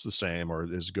 blah, blah, it's the same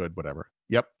or is good, whatever.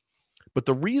 Yep. But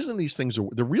the reason these things are,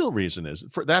 the real reason is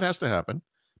for that has to happen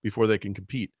before they can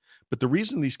compete. But the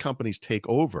reason these companies take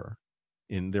over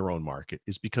in their own market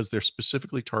is because they're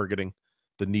specifically targeting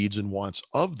the needs and wants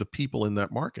of the people in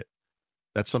that market.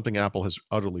 That's something Apple has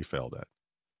utterly failed at.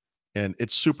 And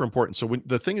it's super important. So when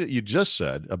the thing that you just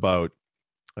said about,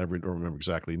 I don't remember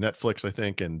exactly, Netflix, I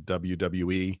think, and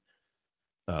WWE,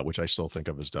 which I still think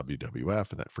of as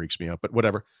WWF, and that freaks me out, but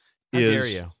whatever, How dare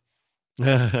you?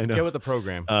 I know. Get with the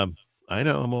program. I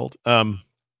know I'm old.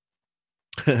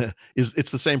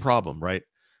 It's the same problem, right?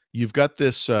 You've got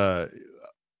this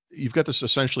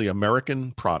essentially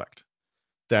American product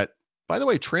that, by the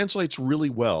way, translates really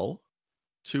well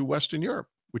to Western Europe,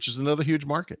 which is another huge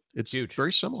market. It's huge.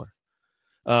 Very similar.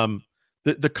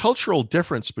 The cultural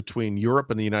difference between Europe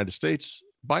and the United States,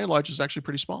 by and large, is actually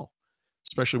pretty small,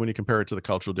 especially when you compare it to the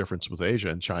cultural difference with Asia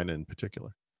and China in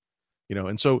particular.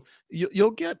 And so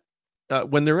you'll get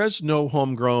when there is no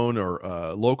homegrown or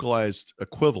localized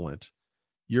equivalent,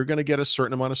 you're going to get a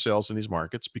certain amount of sales in these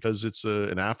markets because it's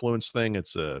an affluence thing,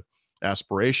 it's a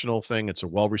aspirational thing, it's a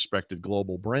well-respected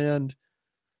global brand.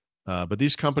 But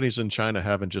these companies in China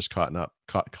haven't just caught up.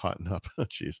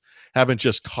 Jeez, haven't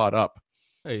just caught up.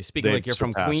 Hey, you're speaking like you're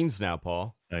from Queens now,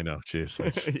 Paul. I know. Jeez,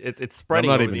 it's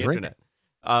spreading over the internet.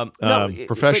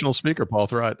 Professional speaker, Paul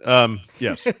Thurrott.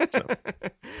 Yes.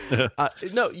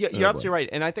 No, you're absolutely right,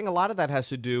 and I think a lot of that has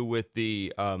to do with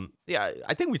the.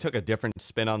 I think we took a different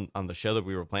spin on the show that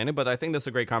we were planning, but I think that's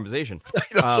a great conversation.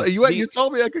 So you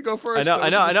told me I could go first. I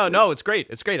know. No, it's great.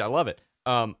 It's great. I love it.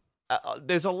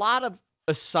 There's a lot of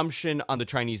assumption on the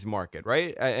Chinese market,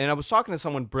 right? And I was talking to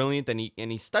someone brilliant, and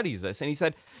he studies this, and he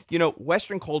said,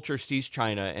 Western culture sees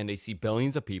China, and they see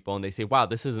billions of people, and they say, wow,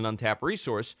 this is an untapped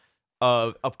resource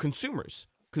of consumers.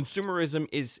 Consumerism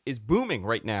is booming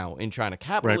right now in China.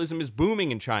 Capitalism is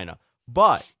booming in China.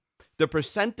 But the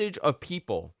percentage of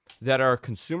people that are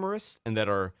consumerists and that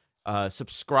are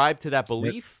subscribed to that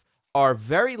belief are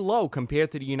very low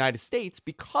compared to the United States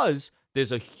because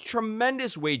there's a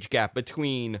tremendous wage gap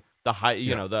between the high,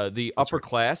 the upper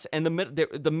class and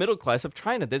the middle class of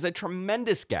China. There's a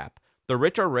tremendous gap. The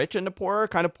rich are rich and the poor are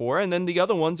kind of poor, and then the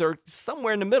other ones are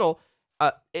somewhere in the middle.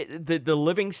 The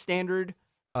living standard,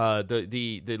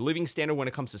 the living standard when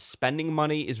it comes to spending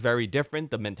money is very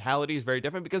different. The mentality is very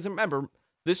different because remember,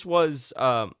 this is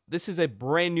a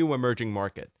brand new emerging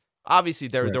market. Obviously,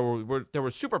 there were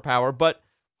superpower, but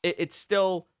it's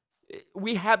still,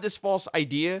 we have this false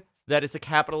idea that it's a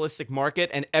capitalistic market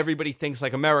and everybody thinks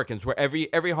like Americans, where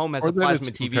every home has a plasma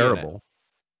TV in it.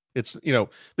 It's,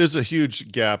 there's a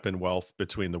huge gap in wealth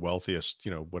between the wealthiest,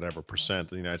 whatever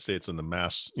percent in the United States and the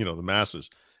masses.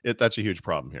 That's a huge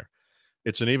problem here.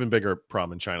 It's an even bigger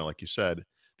problem in China, like you said.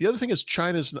 The other thing is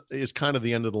China is kind of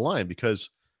the end of the line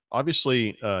because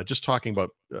obviously just talking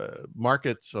about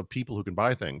markets of people who can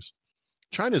buy things,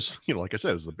 China's, like I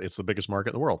said, it's the biggest market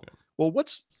in the world. Yeah. Well,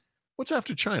 what's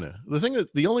after China?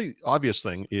 The only obvious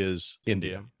thing is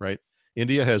India, right?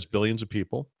 India has billions of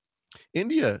people.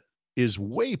 India is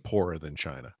way poorer than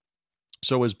China.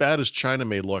 So as bad as China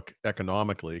may look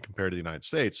economically compared to the United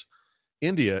States,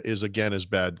 India is again as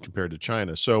bad compared to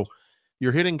China. So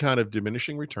you're hitting kind of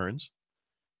diminishing returns.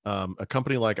 A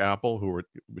company like Apple,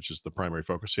 which is the primary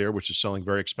focus here, which is selling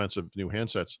very expensive new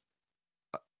handsets,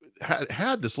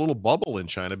 had this little bubble in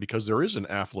China because there is an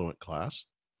affluent class.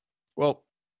 Well,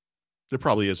 there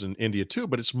probably is in India too,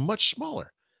 but it's much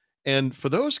smaller. And for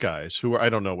those guys who are, I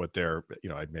don't know what they're,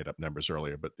 I made up numbers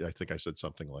earlier, but I think I said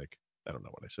something like, I don't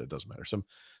know what I said. It doesn't matter. Some,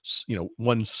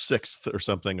 1/6 or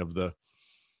something of the,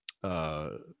 uh,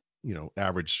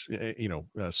 average,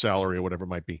 salary or whatever it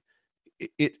might be.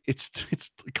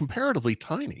 It's comparatively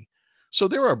tiny. So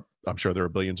I'm sure there are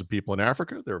billions of people in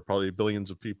Africa. There are probably billions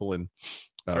of people in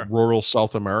Sure. rural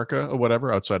South America or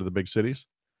whatever outside of the big cities.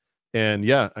 And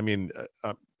yeah, I mean,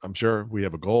 I'm sure we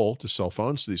have a goal to sell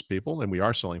phones to these people, and we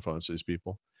are selling phones to these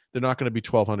people. They're not going to be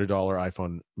 $1,200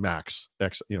 iPhone Max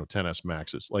X, 10s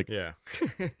Maxes. Like Yeah.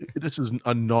 this is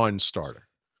a non-starter.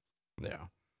 Yeah.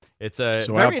 It's a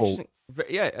So very Apple, interesting.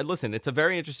 Yeah, listen, it's a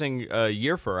very interesting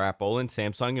year for Apple and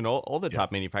Samsung and all the yeah,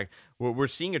 top manufacturers. We're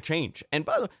seeing a change. And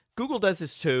by the way, Google does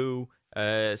this too.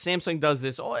 Samsung does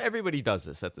this. Everybody does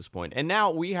this at this point. And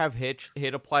now we have hit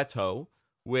a plateau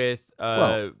with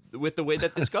well, the way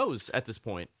that this goes at this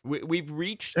point. We've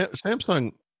reached.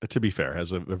 Samsung, to be fair,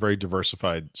 has a very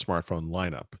diversified smartphone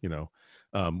lineup.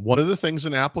 One of the things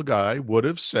an Apple guy would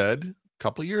have said a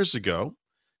couple of years ago,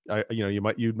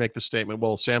 you'd make the statement,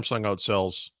 well, Samsung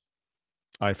outsells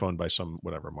iPhone by some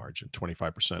whatever margin,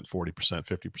 25%, 40%,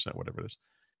 50%, whatever it is.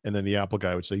 And then the Apple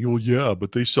guy would say, well, yeah,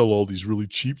 but they sell all these really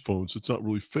cheap phones. It's not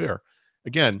really fair.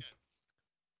 Again,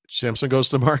 Samsung goes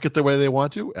to the market the way they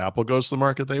want to. Apple goes to the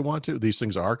market they want to. These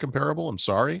things are comparable. I'm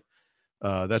sorry.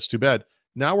 That's too bad.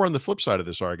 Now we're on the flip side of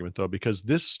this argument, though, because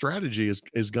this strategy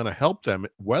is going to help them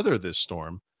weather this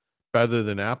storm better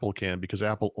than Apple can, because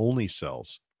Apple only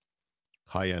sells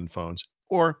high-end phones.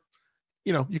 Or,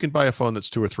 you can buy a phone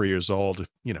that's 2 or 3 years old if,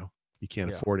 you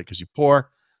can't Yeah. afford it because you're poor.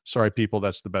 Sorry, people,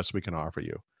 that's the best we can offer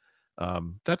you.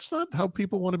 That's not how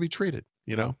people want to be treated,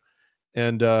 No.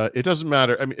 And it doesn't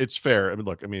matter. I mean, it's fair. I mean,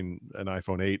 look, an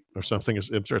iPhone 8 or something is,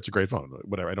 I'm sure it's a great phone.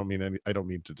 Whatever. I don't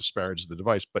mean to disparage the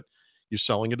device, but you're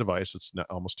selling a device that's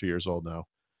almost 2 years old now.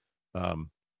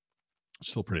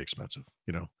 Still pretty expensive,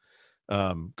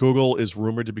 Google is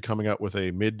rumored to be coming out with a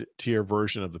mid-tier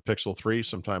version of the Pixel 3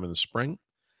 sometime in the spring.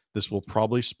 This will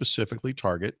probably specifically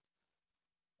target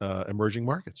emerging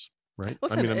markets, right? I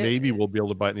Listen, mean, maybe we'll be able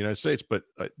to buy it in the United States, but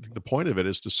I think the point of it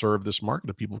is to serve this market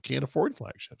of people who can't afford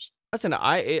flagships. listen.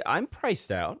 I'm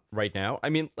priced out right now. I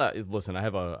mean, listen. I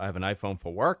have an iPhone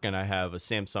for work, and I have a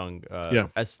Samsung Yeah.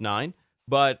 S9.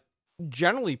 But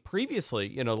generally,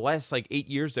 previously, the last like 8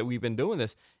 years that we've been doing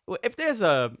this, if there's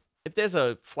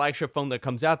a flagship phone that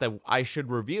comes out that I should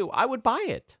review, I would buy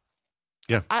it.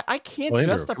 Yeah. I can't Well,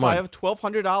 Andrew, come justify on. a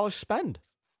 $1,200 spend.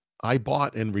 I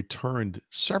bought and returned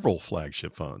several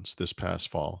flagship phones this past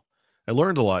fall. I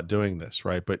learned a lot doing this,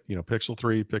 right? But Pixel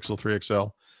 3, Pixel 3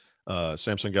 XL,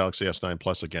 Samsung Galaxy S9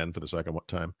 Plus again for the second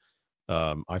time,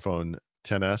 iPhone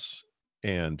XS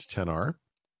and XR.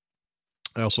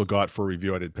 I also got for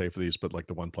review, I didn't pay for these, but like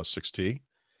the OnePlus 6T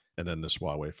and then this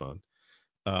Huawei phone.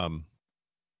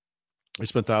 I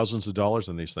spent thousands of dollars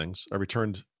on these things. I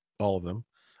returned all of them.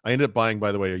 I ended up buying,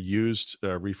 by the way, a used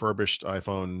refurbished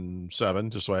iPhone 7,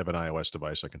 just so I have an iOS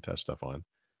device I can test stuff on.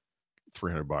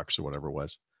 $300 or whatever it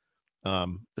was.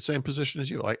 The same position as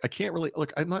you. I can't really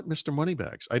look. I'm not Mr.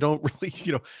 Moneybags. I don't really,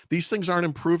 these things aren't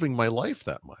improving my life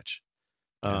that much.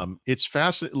 Yeah. It's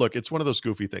fascinating. Look, it's one of those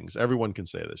goofy things. Everyone can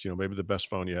say this. Maybe the best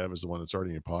phone you have is the one that's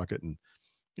already in your pocket, and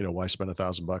why spend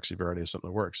 $1,000 if you already have something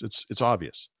that works? It's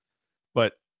obvious.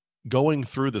 But going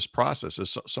through this process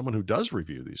as someone who does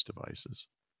review these devices,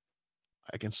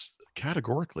 I can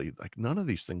categorically, like, none of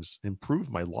these things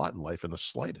improve my lot in life in the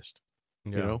slightest.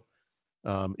 Yeah.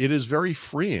 It is very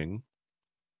freeing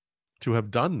to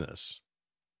have done this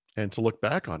and to look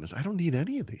back on this. I don't need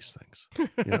any of these things,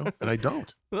 and I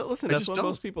don't. Well, listen, I that's just what don't.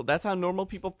 most people. That's how normal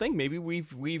people think. Maybe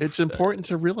we've. It's important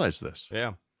to realize this.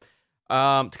 Yeah.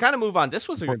 To kind of move on, this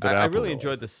was I really realized.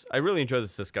 enjoyed this. I really enjoyed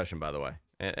this discussion, by the way,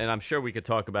 and I'm sure we could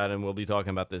talk about it, and we'll be talking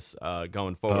about this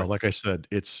going forward. Like I said,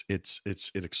 it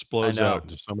explodes out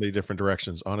into so many different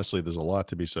directions. Honestly, there's a lot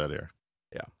to be said here.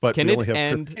 Yeah. But Can we it only have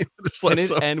 15 end? minutes Can left, it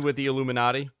so end with the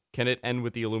Illuminati? Can it end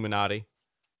with the Illuminati?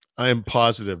 I am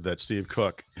positive that Steve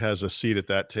Cook has a seat at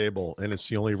that table, and it's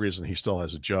the only reason he still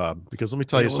has a job. Because let me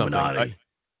tell The you something. Illuminati.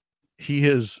 He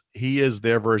is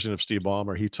their version of Steve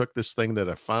Ballmer. He took this thing that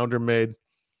a founder made.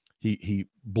 He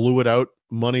blew it out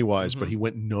money-wise, but he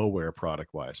went nowhere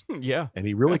product-wise. Yeah. And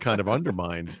he really kind of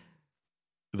undermined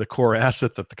the core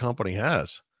asset that the company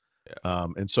has. Yeah.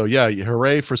 And so, yeah,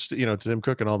 hooray for Tim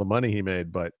Cook and all the money he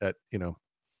made. But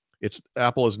it's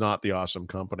Apple is not the awesome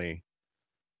company.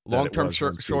 Long term,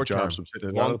 short term.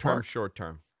 Long term, short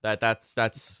term.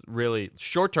 That's really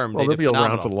short term. Well, They they'll did be around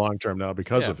for phenomenal. the long term now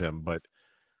because Yeah. of him, but,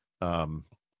 um,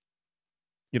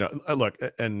 look,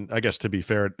 and I guess to be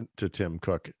fair to Tim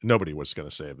Cook, nobody was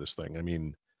gonna save this thing. I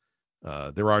mean,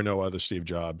 there are no other Steve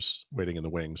Jobs waiting in the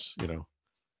wings,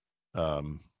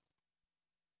 Um,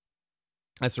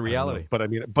 That's the I don't know, reality. but I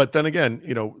mean, but then again,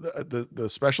 the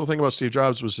special thing about Steve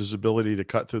Jobs was his ability to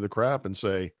cut through the crap and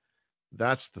say,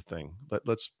 "That's the thing.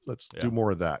 Let's Yeah. do more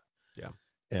of that." Yeah.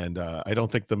 And I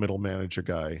don't think the middle manager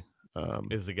guy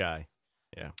Is the guy.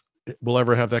 Yeah. will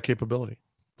ever have that capability.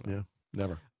 Yeah. Yeah,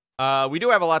 never. We do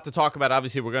have a lot to talk about.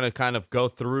 Obviously, we're going to kind of go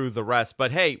through the rest.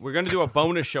 But hey, we're going to do a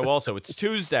bonus show also. It's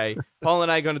Tuesday. Paul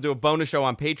and I are going to do a bonus show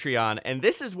on Patreon. And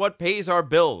this is what pays our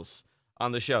bills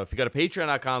on the show. If you go to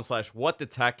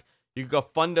patreon.com/whatthetech, you can go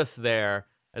fund us there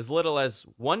as little as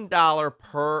 $1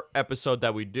 per episode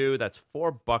that we do. That's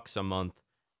 $4 a month.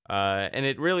 And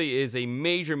it really is a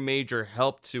major, major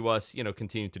help to us,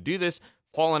 continue to do this.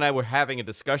 Paul and I were having a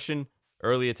discussion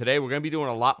earlier today. We're going to be doing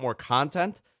a lot more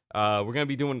content. We're going to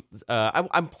be doing,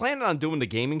 I'm planning on doing the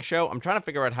gaming show. I'm trying to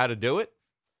figure out how to do it.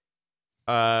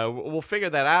 We'll figure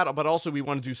that out. But also we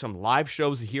want to do some live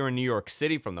shows here in New York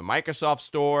City from the Microsoft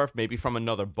store, maybe from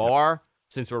another bar. Yep.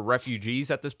 Since we're refugees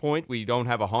at this point, we don't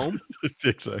have a home.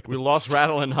 Exactly. We lost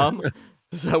Rattle and Hum.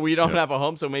 So we don't have a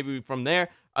home. So maybe from there,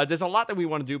 there's a lot that we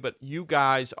want to do, but you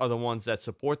guys are the ones that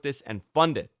support this and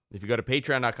fund it. If you go to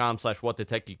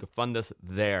patreon.com/whatthetech, you can fund us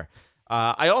there.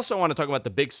 I also want to talk about the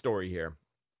big story here.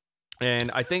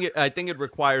 And I think it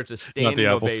requires a standing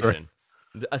ovation.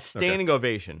 A standing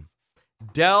ovation.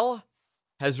 Dell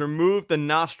has removed the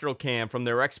nostril cam from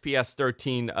their XPS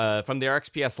 13, from their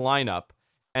XPS lineup,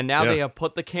 and now they have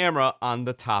put the camera on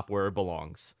the top where it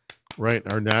belongs. Right,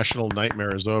 our national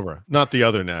nightmare is over. Not the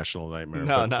other national nightmare.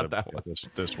 No, not that one.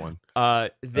 This one.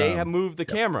 They have moved the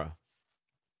camera.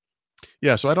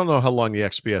 Yeah, so I don't know how long the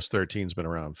XPS 13's been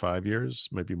around. 5 years,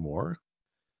 maybe more.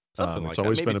 Something like it's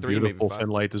always that. been a 3, beautiful thin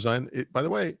light design. By the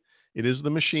way, it is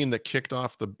the machine that kicked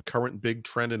off the current big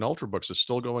trend in ultrabooks. It's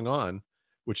still going on,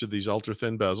 which are these ultra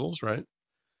thin bezels, right?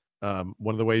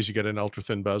 One of the ways you get an ultra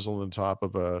thin bezel on the top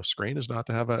of a screen is not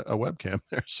to have a webcam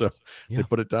there. So they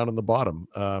put it down on the bottom.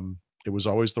 It was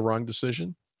always the wrong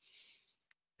decision.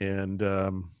 And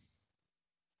now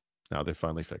they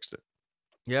finally fixed it.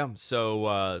 Yeah.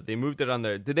 So they moved it on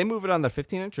did they move it on the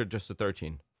 15-inch or just the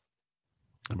 13?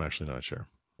 I'm actually not sure.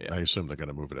 Yeah. I assume they're going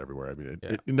to move it everywhere. I mean,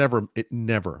 it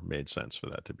never made sense for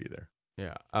that to be there.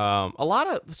 Yeah. A lot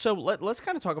of, so let's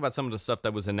kind of talk about some of the stuff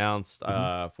that was announced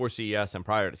for CES and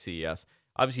prior to CES.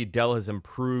 Obviously, Dell has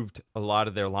improved a lot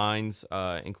of their lines,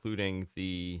 including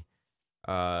the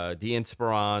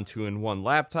Inspiron 2-in-1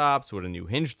 laptops with a new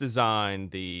hinge design,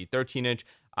 the 13-inch.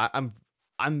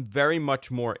 I'm very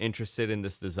much more interested in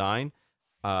this design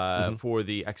for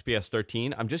the XPS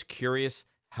 13. I'm just curious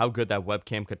how good that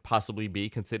webcam could possibly be,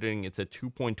 considering it's a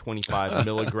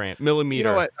 2.25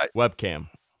 millimeter webcam.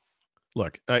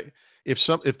 Look,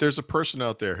 if there's a person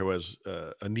out there who has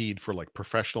a need for like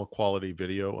professional quality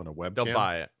video on a webcam, they'll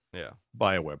buy it. Yeah,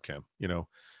 buy a webcam. The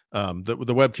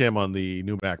webcam on the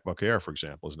new MacBook Air, for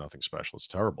example, is nothing special. It's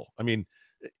terrible. I mean,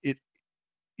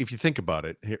 if you think about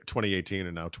it, here 2018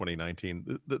 and now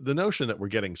 2019, the notion that we're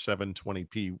getting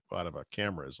 720p out of a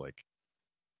camera is like,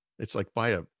 it's like buy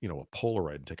a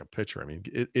Polaroid and take a picture. I mean,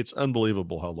 it's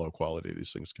unbelievable how low quality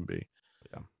these things can be.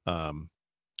 Yeah.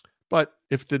 But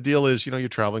if the deal is, you're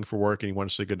traveling for work and you want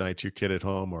to say goodnight to your kid at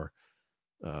home, or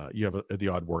you have the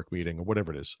odd work meeting or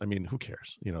whatever it is, I mean, who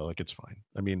cares? It's fine.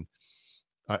 I mean,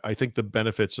 I think the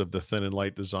benefits of the thin and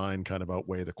light design kind of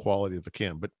outweigh the quality of the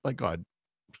cam. But my God,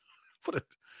 put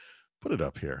it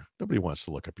up here. Nobody wants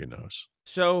to look up your nose.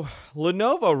 So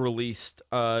Lenovo released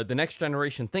the next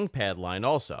generation ThinkPad line.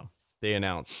 Also, they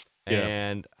announced,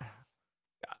 and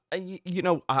I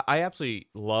absolutely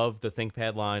love the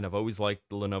ThinkPad line. I've always liked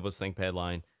the Lenovo's ThinkPad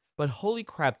line, but holy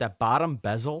crap, that bottom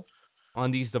bezel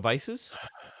on these devices.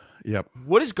 Yep.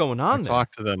 What is going on there? I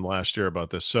talked to them last year about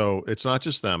this. So it's not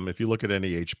just them. If you look at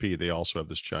any HP, they also have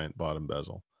this giant bottom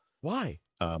bezel. Why?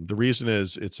 The reason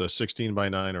is it's a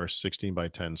 16:9 or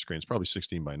 16:10 screen. It's probably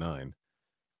 16:9.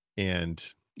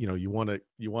 And you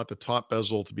want the top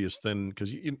bezel to be as thin,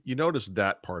 because you notice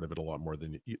that part of it a lot more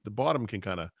than the bottom can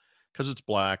kind of, because it's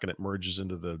black and it merges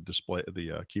into the display,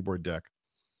 the keyboard deck,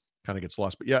 kind of gets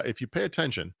lost. But yeah, if you pay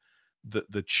attention,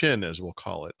 the chin, as we'll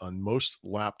call it, on most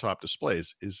laptop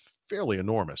displays is fairly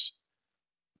enormous,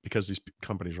 because these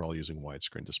companies are all using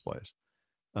widescreen displays.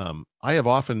 I have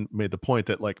often made the point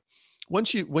that, like,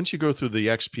 once you go through the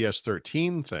XPS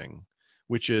 13 thing,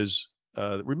 which is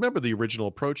remember the original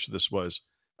approach to this was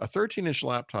a 13-inch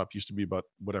laptop used to be about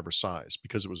whatever size,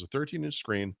 because it was a 13-inch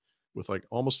screen with like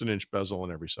almost an inch bezel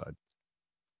on every side.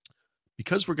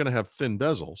 Because we're going to have thin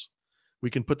bezels, we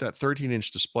can put that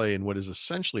 13-inch display in what is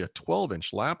essentially a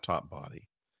 12-inch laptop body,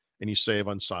 and you save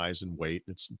on size and weight.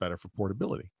 It's better for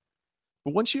portability.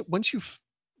 But once you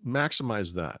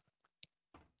maximize that,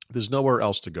 there's nowhere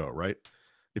else to go, right?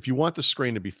 If you want the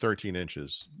screen to be 13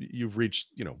 inches, you've reached,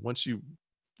 once you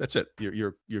that's it.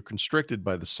 You're constricted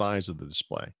by the size of the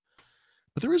display.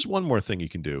 But there is one more thing you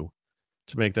can do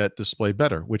to make that display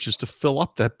better, which is to fill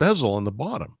up that bezel on the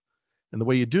bottom. And the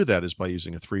way you do that is by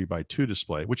using a 3x2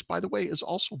 display, which, by the way, is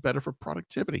also better for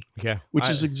productivity, Yeah, which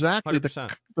is exactly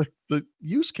 100%. the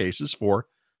use cases for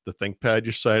the ThinkPad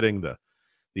you're citing, the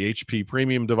HP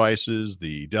premium devices,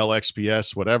 the Dell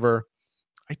XPS, whatever.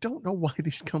 I don't know why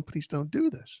these companies don't do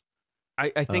this,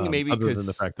 I think maybe other than the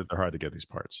because fact that they're hard to get these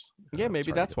parts. yeah, It's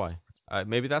maybe hard to that's get these why. parts.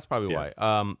 Maybe that's probably Yeah.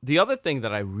 why. The other thing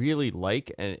that I really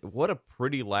like, and what a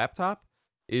pretty laptop,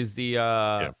 is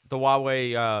Yeah. the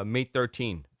Huawei Mate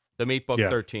 13, the MateBook Yeah.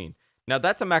 13. Now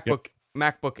that's a Yep.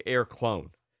 MacBook Air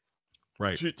clone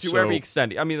Right. to every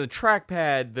extent. I mean, the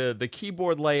trackpad, the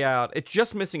keyboard layout, it's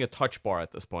just missing a touch bar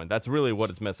at this point. That's really what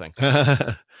it's missing.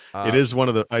 It Uh, is one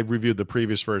of the I reviewed the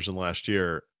previous version last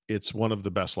year. It's one of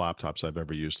the best laptops I've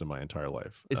ever used in my entire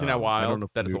life. isn't that I don't wild know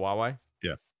if that it's a Huawei?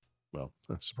 yeah, well,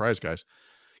 surprise, guys.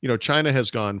 China has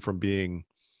gone from being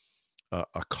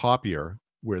a copier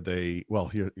where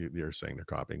here you're saying they're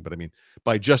copying, but I mean,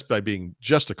 by being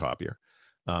just a copier,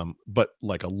 but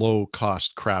like a low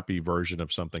cost, crappy version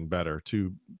of something better,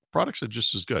 to products that are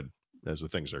just as good as the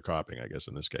things they're copying, I guess,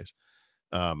 in this case.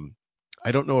 Um,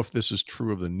 I don't know if this is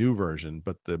true of the new version,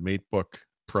 but the MateBook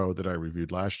Pro that I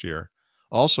reviewed last year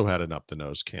also had an up the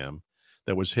nose cam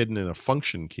that was hidden in a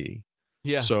function key.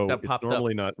 Yeah, So that it's popped up.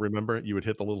 normally not, remember, you would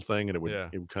hit the little thing and Yeah.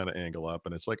 it would kind of angle up,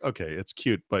 and it's like, okay, it's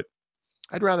cute, but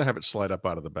I'd rather have it slide up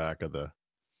out of the back of the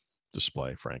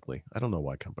display, frankly. I don't know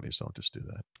why companies don't just do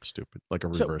that. Stupid. Like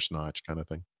a So reverse notch kind of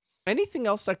thing. anything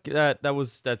else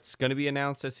that's going to be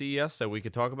announced at CES that we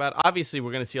could talk about? Obviously,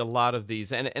 we're going to see a lot of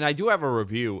these, and I do have a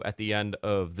review at the end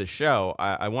of the show.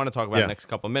 I want to talk about in the Yeah, next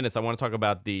couple of minutes. I want to talk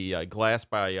about the GLAS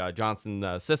by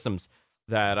Johnson Systems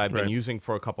that I've been right. using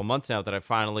for a couple months now. That I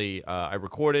finally I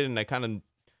recorded, and I kind of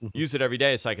Mhm. use it every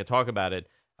day so I could talk about it.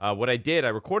 What I did, I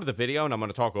recorded the video, and I'm going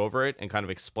to talk over it and kind of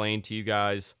explain to you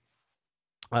guys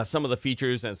some of the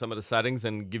features and some of the settings,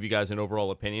 and give you guys an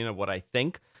overall opinion of what I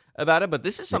think about it. But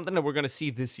this is Yep. something that we're going to see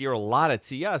this year a lot at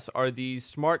CES are these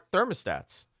smart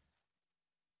thermostats,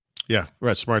 Yeah,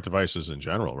 right. Smart devices in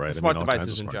general, right? I mean, smart all kinds of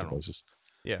devices in smart general. devices.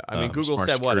 Yeah, I mean, Google Smart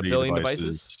said what, a security billion devices?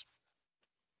 devices.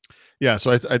 Yeah,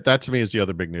 so that to me is the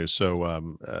other big news. So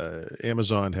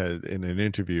Amazon had, in an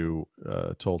interview,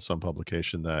 told some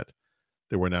publication that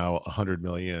there were now 100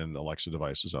 million Alexa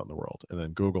devices out in the world, and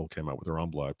then Google came out with their own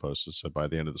blog post that said by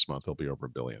the end of this month there'll be over a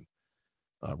billion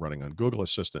running on Google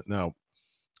Assistant. Now,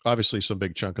 obviously, some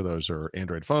big chunk of those are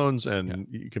Android phones, Yeah, and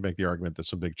you can make the argument that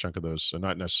some big chunk of those are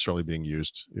not necessarily being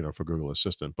used, for Google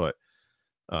Assistant. But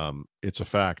it's a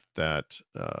fact that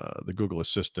the Google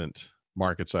Assistant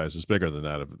market size is bigger than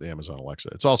that of the Amazon Alexa.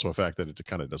 It's also a fact that it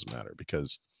kind of doesn't matter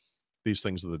because these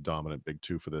things are the dominant big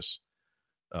two for this.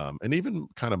 And even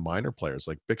kind of minor players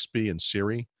like Bixby and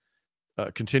Siri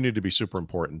continue to be super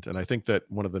important. And I think that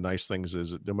one of the nice things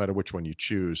is that no matter which one you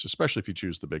choose, especially if you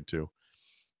choose the big two,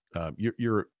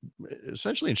 you're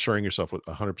essentially ensuring yourself with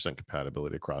 100%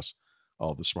 compatibility across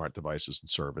all of the smart devices and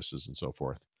services and so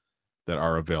forth that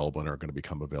are available and are going to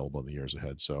become available in the years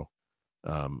ahead. So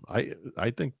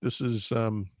I think this is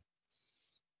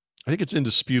I think it's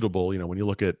indisputable. When you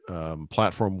look at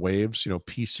platform waves,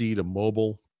 PC to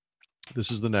mobile,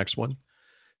 this is the next one,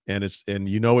 and it's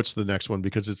the next one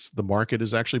because it's the market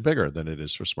is actually bigger than it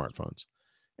is for smartphones.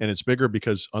 And it's bigger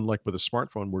because, unlike with a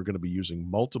smartphone, we're going to be using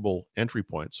multiple entry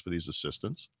points for these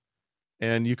assistants,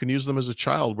 and you can use them as a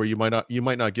child where you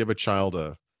might not give a child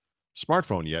a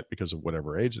smartphone yet because of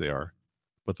whatever age they are,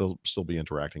 but they'll still be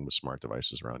interacting with smart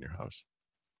devices around your house.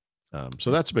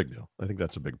 So that's a big deal. I think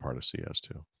that's a big part of CS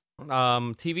too.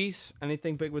 TVs.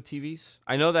 Anything big with TVs?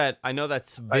 I know that I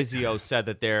Vizio said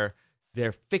that they're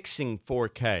fixing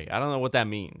 4K. I don't know what that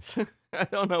means. I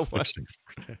don't know what. fixing.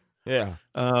 Yeah,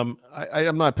 I'm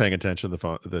not paying attention to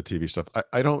the TV stuff.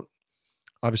 I don't.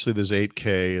 Obviously, there's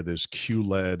 8K, there's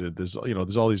QLED, and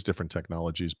there's all these different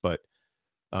technologies, but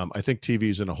I think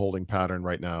TV's in a holding pattern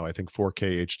right now. I think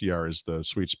 4K HDR is the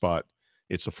sweet spot.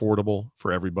 It's affordable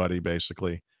for everybody,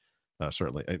 basically.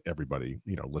 Certainly, everybody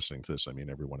listening to this. I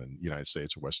mean, everyone in the United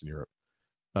States or Western Europe.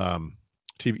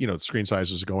 TV, the screen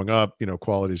sizes are going up,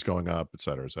 quality is going up, et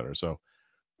cetera, et cetera. So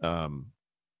um,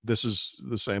 this is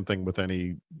the same thing with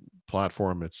any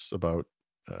platform. It's about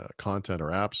content or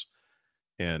apps,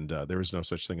 and there is no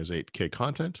such thing as 8K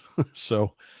content.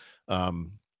 So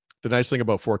um, the nice thing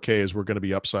about 4K is we're going to be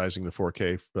upsizing the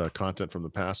 4K content from the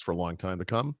past for a long time to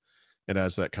come. And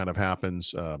as that kind of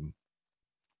happens,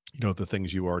 the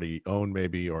things you already own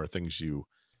maybe, or things you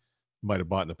might have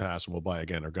bought in the past and will buy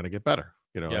again, are going to get better.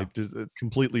 I Yeah.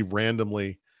 completely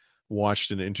randomly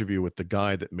watched an interview with the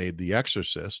guy that made The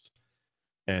Exorcist,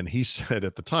 and he said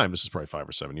at the time, this is probably 5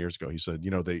 or 7 years ago, he said,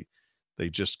 they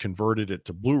just converted it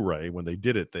to Blu-ray. When they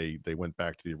did it, they went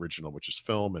back to the original, which is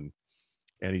film. And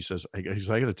he says, I got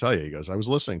to tell you, he goes, I was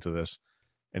listening to this,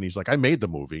 and he's like, I made the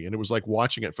movie, and it was like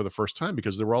watching it for the first time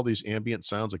because there were all these ambient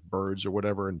sounds like birds or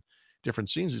whatever and different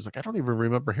scenes. He's like, I don't even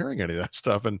remember hearing any of that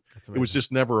stuff. And it was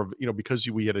just never, because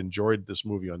we had enjoyed this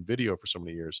movie on video for so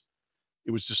many years,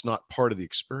 it was just not part of the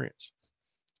experience.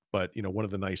 But, one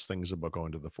of the nice things about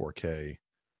going to the 4K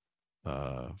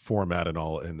format and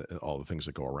all the things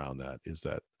that go around that is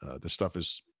that the stuff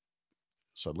is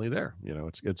suddenly there.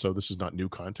 It's so this is not new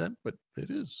content, but it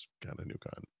is kind of new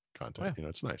content. Yeah.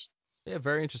 It's nice. Yeah,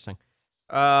 very interesting.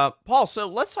 Paul, so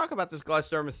let's talk about this glass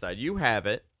thermostat. You have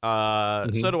it.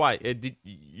 So do I.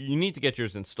 You need to get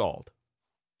yours installed.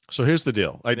 So here's the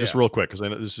deal. Just real quick, because I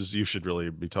know you should really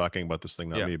be talking about this thing,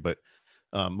 not me. But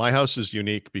my house is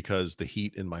unique because the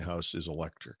heat in my house is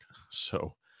electric.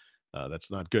 So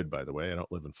that's not good, by the way. I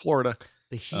don't live in Florida.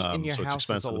 The heat in your house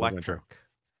is electric.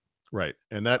 Right.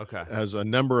 And that has a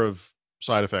number of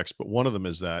side effects, but one of them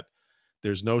is that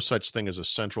there's no such thing as a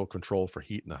central control for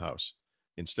heat in the house.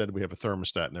 Instead, we have a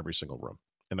thermostat in every single room.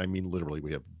 And I mean, literally,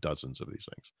 we have dozens of these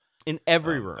things. In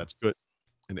every room. That's good.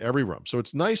 In every room. So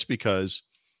it's nice because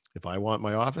if I want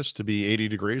my office to be 80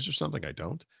 degrees or something, I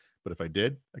don't. But if I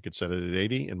did, I could set it at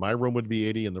 80, and my room would be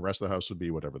 80, and the rest of the house would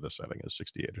be whatever the setting is,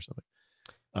 68 or something.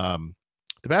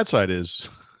 The bad side is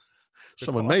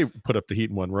someone may put up the heat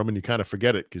in one room and you kind of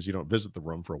forget it because you don't visit the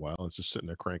room for a while. It's just sitting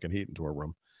there cranking heat into a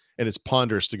room, and it's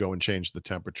ponderous to go and change the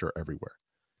temperature everywhere.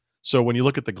 So when you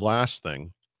look at the GLAS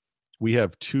thing, we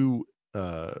have two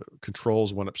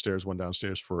controls, one upstairs, one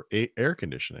downstairs for air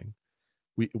conditioning.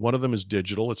 One of them is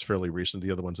digital. It's fairly recent.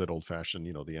 The other one's that old fashioned,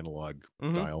 the analog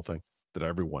dial thing that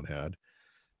everyone had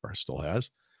or still has.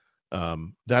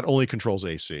 That only controls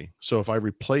AC. So if I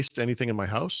replaced anything in my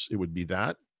house, it would be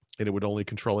that, and it would only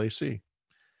control AC.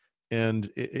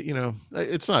 And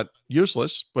it's not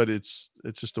useless, but it's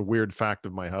just a weird fact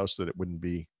of my house that it wouldn't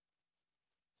be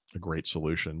a great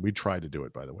solution. We tried to do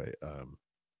it, by the way.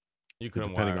 You couldn't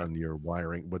depending on your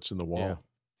wiring, what's in the wall,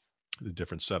 the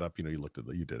different setup. You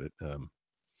did it.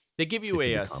 They give you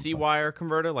a C-wire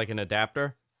converter, like an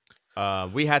adapter.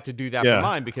 We had to do that for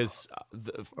mine because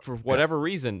for whatever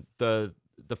reason, the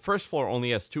first floor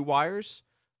only has 2 wires,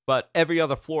 but every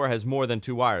other floor has more than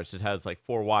 2 wires. It has like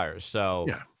 4 wires. So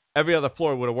every other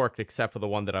floor would have worked except for the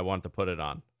one that I wanted to put it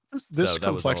on. This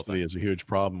complexity is a huge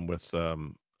problem with,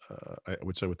 I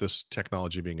would say, with this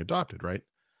technology being adopted, right?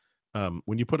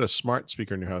 When you put a smart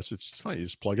speaker in your house, it's fine. You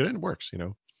just plug it in, it works,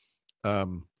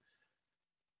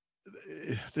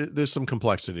 there's some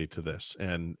complexity to this.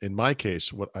 And in my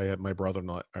case, what I had, my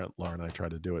brother-in-law and I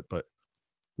tried to do it, but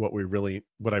what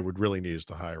I would really need is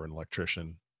to hire an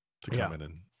electrician to come in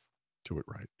and do it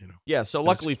right, Yeah, so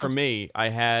luckily for me, I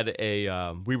had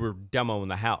we were demoing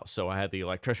the house, so I had the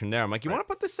electrician there. I'm like, you want to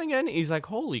put this thing in? He's like,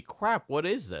 holy crap, what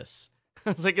is this? I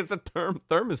was like, it's a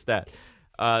thermostat.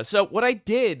 So what I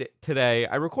did today,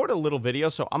 I recorded a little video,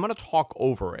 so I'm going to talk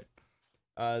over it.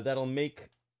 That'll make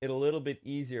it a little bit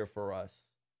easier for us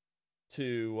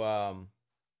to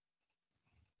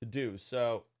do.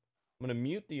 So I'm going to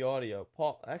mute the audio.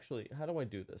 Paul, actually, how do I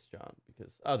do this, John?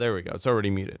 Because, oh, there we go. It's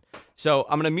already muted. So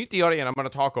I'm going to mute the audio, and I'm going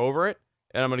to talk over it,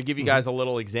 and I'm going to give you guys a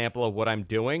little example of what I'm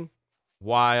doing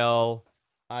while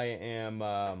I am,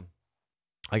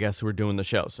 I guess we're doing the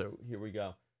show. So here we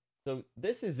go. So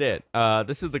this is it.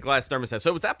 This is the GLAS thermostat.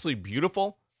 So it's absolutely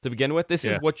beautiful to begin with. This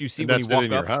is what you see when you walk up. That's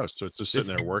in your house, so it's just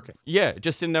sitting there working. Yeah,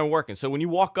 just sitting there working. So when you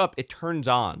walk up, it turns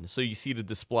on, so you see the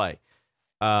display.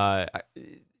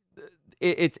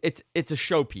 It's a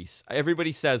showpiece.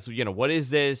 Everybody says, what is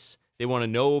this? They want to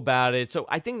know about it. So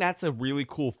I think that's a really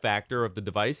cool factor of the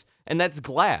device, and that's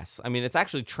glass. I mean, it's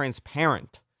actually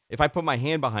transparent. If I put my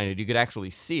hand behind it, you could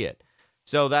actually see it.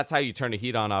 So that's how you turn the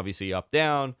heat on, obviously up,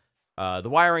 down. The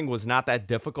wiring was not that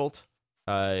difficult.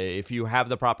 If you have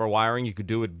the proper wiring, you could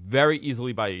do it very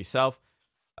easily by yourself.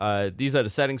 These are the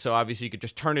settings, so obviously you could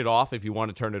just turn it off if you want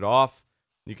to turn it off.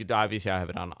 You could obviously have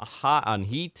it on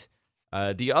heat.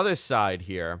 The other side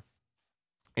here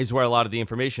is where a lot of the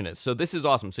information is. So this is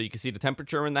awesome. So you can see the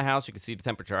temperature in the house. You can see the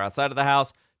temperature outside of the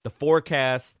house, the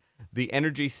forecast, the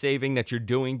energy saving that you're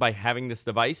doing by having this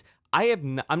device.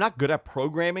 I'm not good at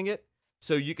programming it,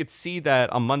 So you could see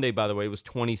that on Monday, by the way, it was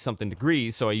 20 something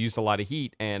degrees. So I used a lot of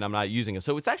heat and I'm not using it.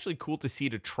 So it's actually cool to see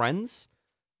the trends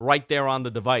right there on the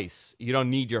device. You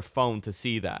don't need your phone to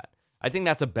see that. I think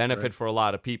that's a benefit for a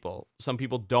lot of people. Some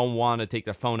people don't want to take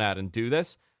their phone out and do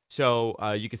this. So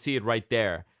you can see it right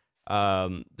there.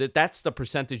 That's the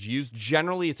percentage used.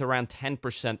 Generally, it's around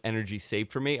 10% energy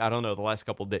saved for me. I don't know. The last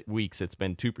couple of weeks, it's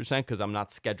been 2% because I'm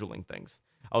not scheduling things.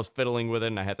 I was fiddling with it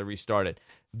and I had to restart it.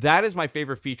 That is my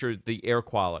favorite feature, the air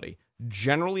quality.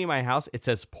 Generally, in my house, it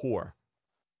says poor.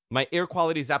 My air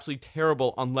quality is absolutely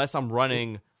terrible unless I'm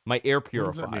running my air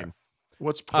purifier. What does that mean?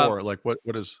 What's poor? Like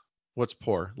what's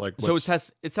poor? Like so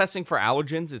it's testing for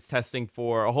allergens. It's testing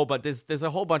for a whole bunch. There's a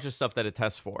whole bunch of stuff that it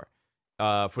tests for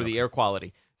the air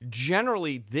quality.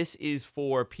 Generally, this is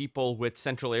for people with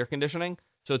central air conditioning.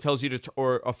 So it tells you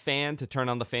or a fan to turn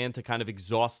on the fan to kind of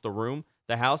exhaust the room,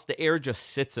 the house. The air just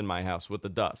sits in my house with the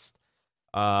dust.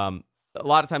 A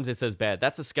lot of times it says bad.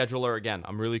 That's a scheduler. Again,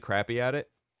 I'm really crappy at it.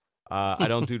 I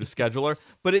don't do the scheduler,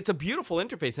 but it's a beautiful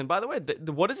interface. And by the way,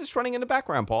 what is this running in the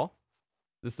background, Paul?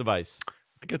 This device. I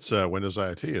think it's Windows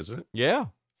IoT, isn't it? Yeah,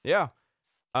 yeah.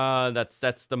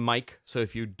 That's the mic. So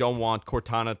if you don't want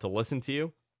Cortana to listen to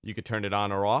you, you could turn it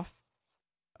on or off.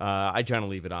 I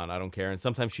generally leave it on. I don't care. And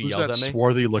sometimes she yells at me. Who's that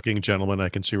swarthy-looking gentleman I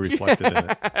can see reflected in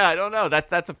it? I don't know.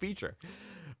 That's a feature.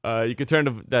 You could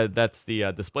turn that's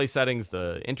the display settings,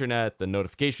 the internet, the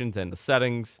notifications, and the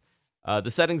settings.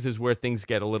 The settings is where things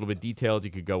get a little bit detailed.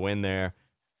 You could go in there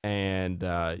and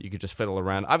you could just fiddle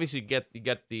around. Obviously, you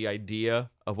get the idea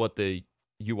of what the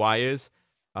UI is.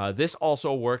 This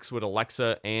also works with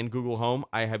Alexa and Google Home.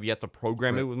 I have yet to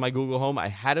program it with my Google Home. I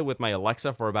had it with my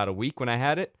Alexa for about a week when I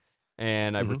had it,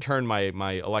 and I returned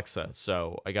my Alexa.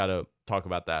 So I got to talk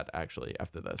about that actually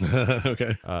after this.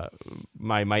 Okay.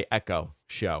 My Echo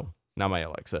show, not my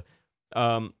Alexa.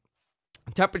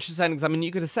 Temperature settings. I mean,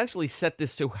 you could essentially set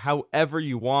this to however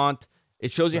you want.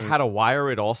 It shows you how to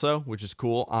wire it also, which is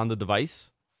cool on the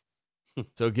device.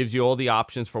 So it gives you all the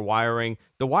options for wiring.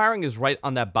 The wiring is right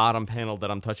on that bottom panel that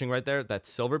I'm touching right there, that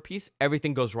silver piece.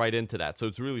 Everything goes right into that, so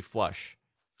it's really flush.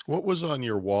 What was on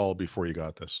your wall before you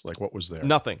got this? Like, what was there?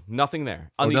 Nothing there.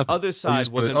 On the other side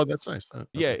was oh, that's nice. Okay.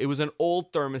 Yeah, it was an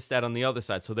old thermostat on the other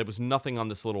side, so there was nothing on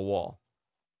this little wall.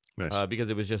 Nice. Because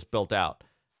it was just built out.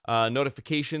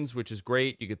 Notifications, which is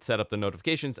great. You could set up the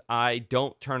notifications. I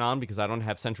don't turn on because I don't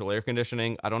have central air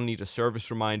conditioning. I don't need a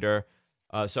service reminder.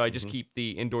 So I just keep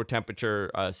the indoor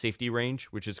temperature safety range,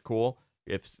 which is cool.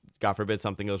 If, God forbid,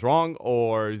 something goes wrong,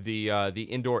 or the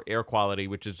indoor air quality,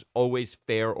 which is always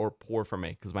fair or poor for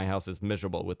me because my house is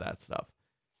miserable with that stuff.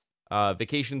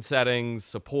 Vacation settings,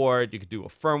 support. You could do a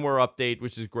firmware update,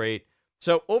 which is great.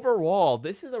 So overall,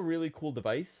 this is a really cool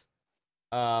device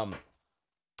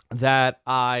that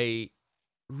I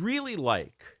really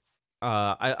like.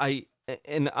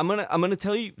 And I'm gonna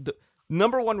tell you the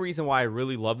number one reason why I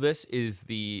really love this is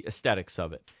the aesthetics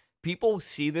of it. People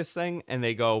see this thing and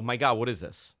they go, "My God, what is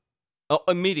this?"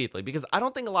 Immediately, because I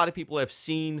don't think a lot of people have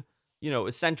seen,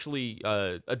 essentially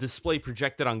a display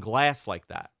projected on glass like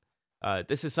that.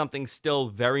 This is something still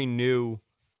very new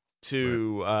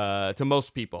to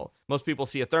most people. Most people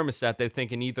see a thermostat, they're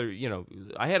thinking either,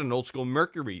 I had an old school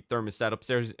Mercury thermostat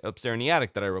upstairs in the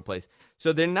attic that I replaced.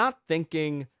 So they're not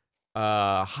thinking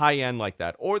high end like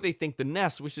that, or they think the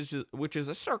Nest, which is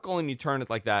a circle and you turn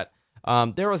it like that.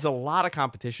 There is a lot of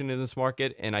competition in this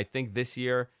market, and I think this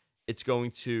year it's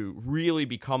going to really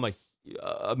become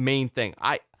a main thing.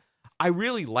 I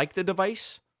really like the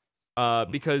device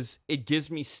because it gives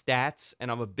me stats,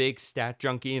 and I'm a big stat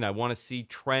junkie, and I want to see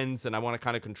trends, and I want to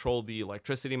kind of control the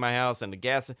electricity in my house and the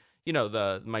gas,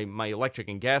 my electric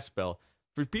and gas bill.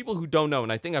 For people who don't know,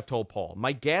 and I think I've told Paul,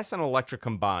 my gas and electric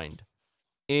combined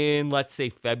in, let's say,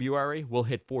 February will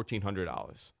hit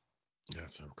 $1,400. Yeah,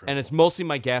 that's incredible. And it's mostly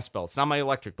my gas bill. It's not my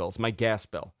electric bill. It's my gas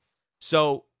bill.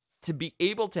 So to be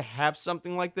able to have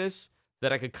something like this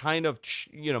that I could kind of,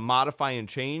 modify and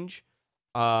change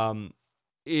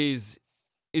is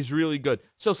really good.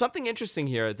 So something interesting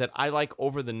here that I like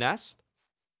over the Nest,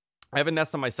 I have a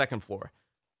Nest on my second floor.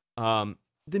 The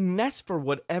Nest, for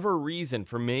whatever reason,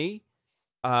 for me,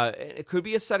 it could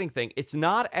be a setting thing. It's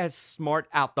not as smart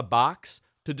out the box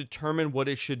to determine what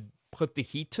it should put the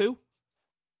heat to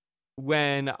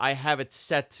when I have it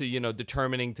set to,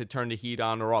 determining to turn the heat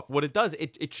on or off. What it does,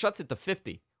 it shuts it to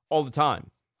 50 all the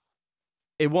time.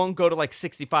 It won't go to like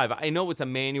 65. I know it's a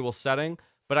manual setting,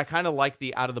 but I kind of like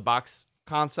the out-of-the-box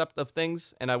concept of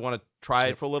things, and I want to try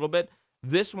it for a little bit.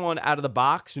 This one, out of the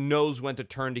box, knows when to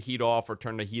turn the heat off or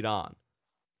turn the heat on.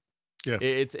 Yeah.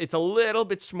 It's a little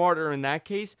bit smarter in that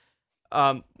case.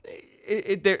 I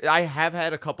have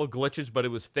had a couple glitches, but it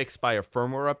was fixed by a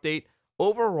firmware update.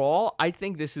 overall, I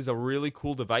think this is a really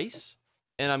cool device,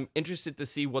 and I'm interested to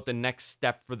see what the next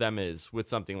step for them is with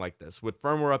something like this, with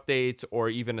firmware updates or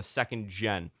even a second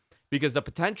gen, because the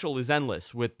potential is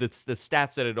endless with the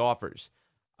stats that it offers.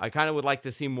 I kind of would like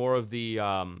to see more of the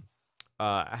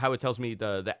how it tells me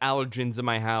the allergens in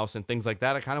my house and things like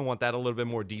that. I kind of want that a little bit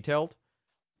more detailed.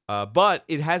 But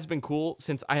it has been cool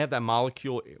since I have that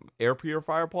molecule air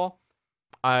purifier, Paul.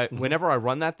 Whenever I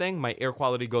run that thing, my air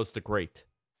quality goes to great.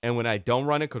 And when I don't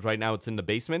run it, because right now it's in the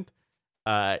basement,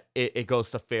 it goes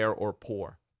to fair or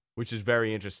poor, which is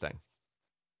very interesting.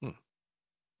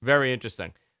 Very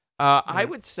interesting. I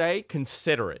would say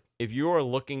consider it. If you are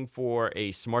looking for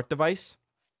a smart device,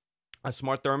 a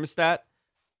smart thermostat,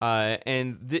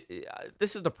 and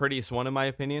this is the prettiest one in my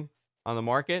opinion on the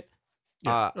market,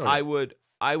 I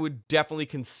would definitely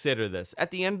consider this. At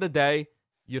the end of the day,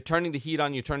 you're turning the heat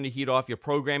on, you're turning the heat off, you're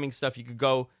programming stuff. You could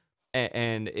go,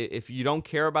 and if you don't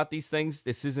care about these things,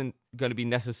 this isn't going to be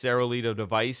necessarily the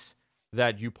device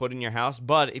that you put in your house.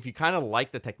 But if you kind of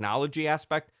like the technology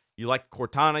aspect, you like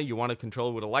Cortana, you want to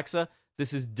control it with Alexa,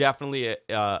 this is definitely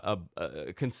a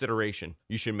consideration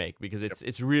you should make, because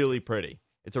it's really pretty.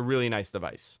 It's a really nice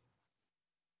device.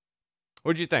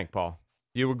 What do you think, Paul?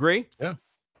 You agree? Yeah.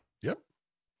 Yep.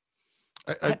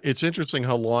 It's interesting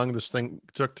how long this thing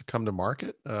took to come to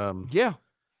market. Yeah.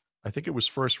 I think it was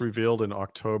first revealed in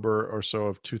October or so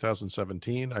of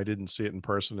 2017. I didn't see it in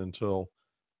person until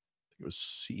I think it was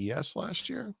CES last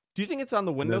year. Do you think it's on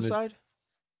the Windows side?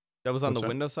 That was on the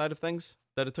Windows side of things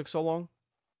that it took so long?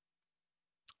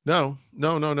 No.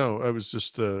 It was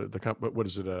just what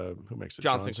is it? Who makes it?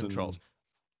 Johnson Controls.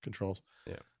 Controls.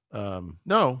 Yeah.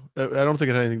 No, I don't think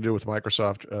it had anything to do with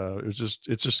Microsoft.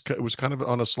 It was kind of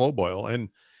on a slow boil, and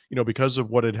because of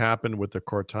what had happened with the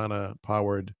Cortana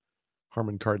powered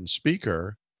Harman Kardon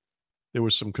speaker, there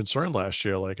was some concern last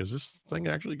year, like, is this thing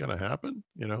actually going to happen?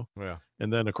 Yeah.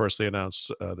 And then of course they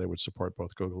announced they would support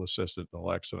both Google Assistant and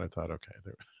Alexa, and I thought, okay,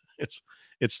 it's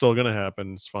still going to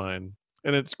happen. It's fine,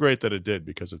 and it's great that it did,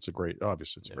 because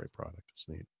obviously it's a great product. It's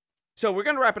neat. So we're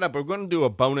going to wrap it up. We're going to do a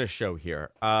bonus show here.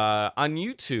 On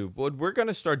YouTube, what we're going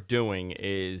to start doing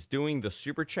is doing the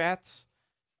Super Chats.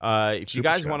 If you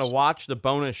guys want to watch the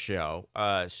bonus show,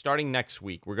 starting next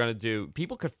week, we're going to do...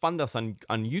 People could fund us on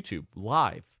YouTube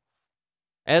live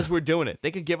as we're doing it.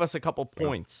 They could give us a couple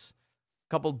points,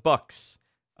 a couple bucks.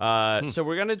 So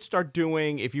we're going to start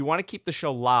doing... If you want to keep the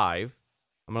show live,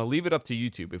 I'm going to leave it up to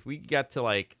YouTube. If we get to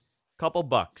like couple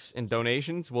bucks in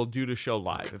donations, we'll do the show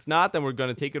live. If not, then we're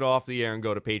going to take it off the air and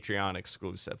go to Patreon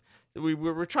exclusive.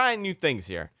 We're trying new things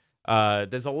here.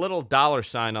 There's a little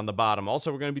 $sign on the bottom.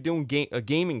 Also, we're going to be doing a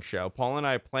gaming show. Paul and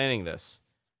I are planning this.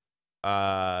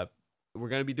 We're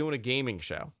going to be doing a gaming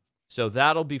show. So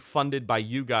that'll be funded by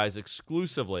you guys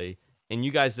exclusively, and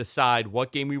you guys decide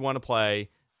what game we want to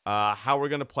play, how we're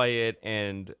going to play it,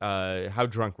 and how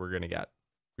drunk we're going to get.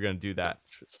 We're going to do that.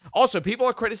 Also, people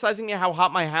are criticizing me how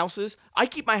hot my house is. I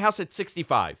keep my house at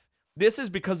 65. This is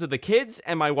because of the kids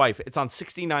and my wife. It's on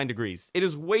 69 degrees. It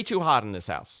is way too hot in this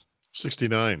house.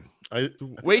 69.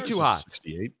 Way too hot.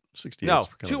 68. 68. No,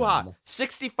 too hot.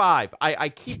 65. I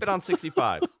keep it on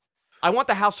 65. I want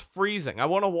the house freezing. I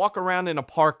want to walk around in a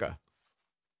parka.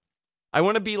 I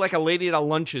want to be like a lady at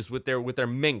lunches with their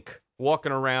mink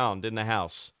walking around in the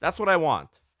house. That's what I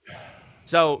want.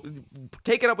 So,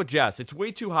 take it up with Jess. It's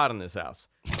way too hot in this house.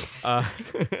 That's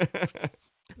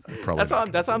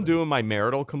how I'm doing my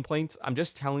marital complaints. I'm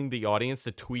just telling the audience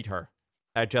to tweet her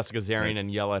at Jessica Zarian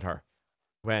and yell at her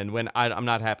when I'm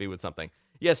not happy with something.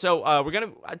 Yeah, so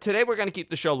today we're gonna keep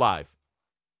the show live.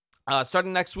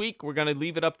 Starting next week, we're gonna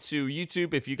leave it up to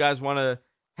YouTube. If you guys want to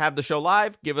have the show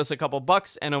live, give us a couple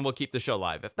bucks, and then we'll keep the show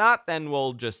live. If not, then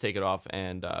we'll just take it off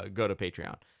and go to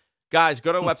Patreon. Guys,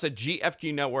 go to our website,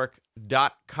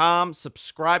 gfqnetwork.com.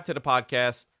 Subscribe to the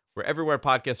podcast. We're everywhere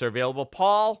podcasts are available.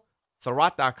 Paul,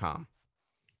 Thurrott.com.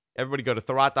 Everybody go to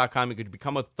Thurrott.com. You could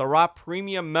become a Thurrott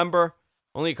premium member.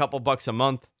 Only a couple bucks a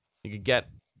month. You could get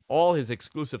all his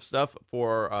exclusive stuff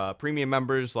for premium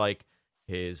members, like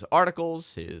his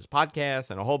articles, his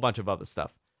podcasts, and a whole bunch of other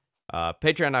stuff.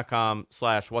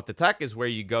 Patreon.com/whatthetech is where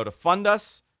you go to fund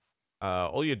us.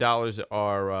 All your dollars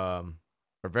are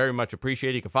very much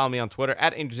appreciated. You can follow me on Twitter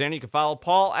at Andrew Zani. You can follow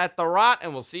Paul at Thurrott,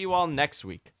 and we'll see you all next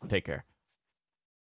week. Take care.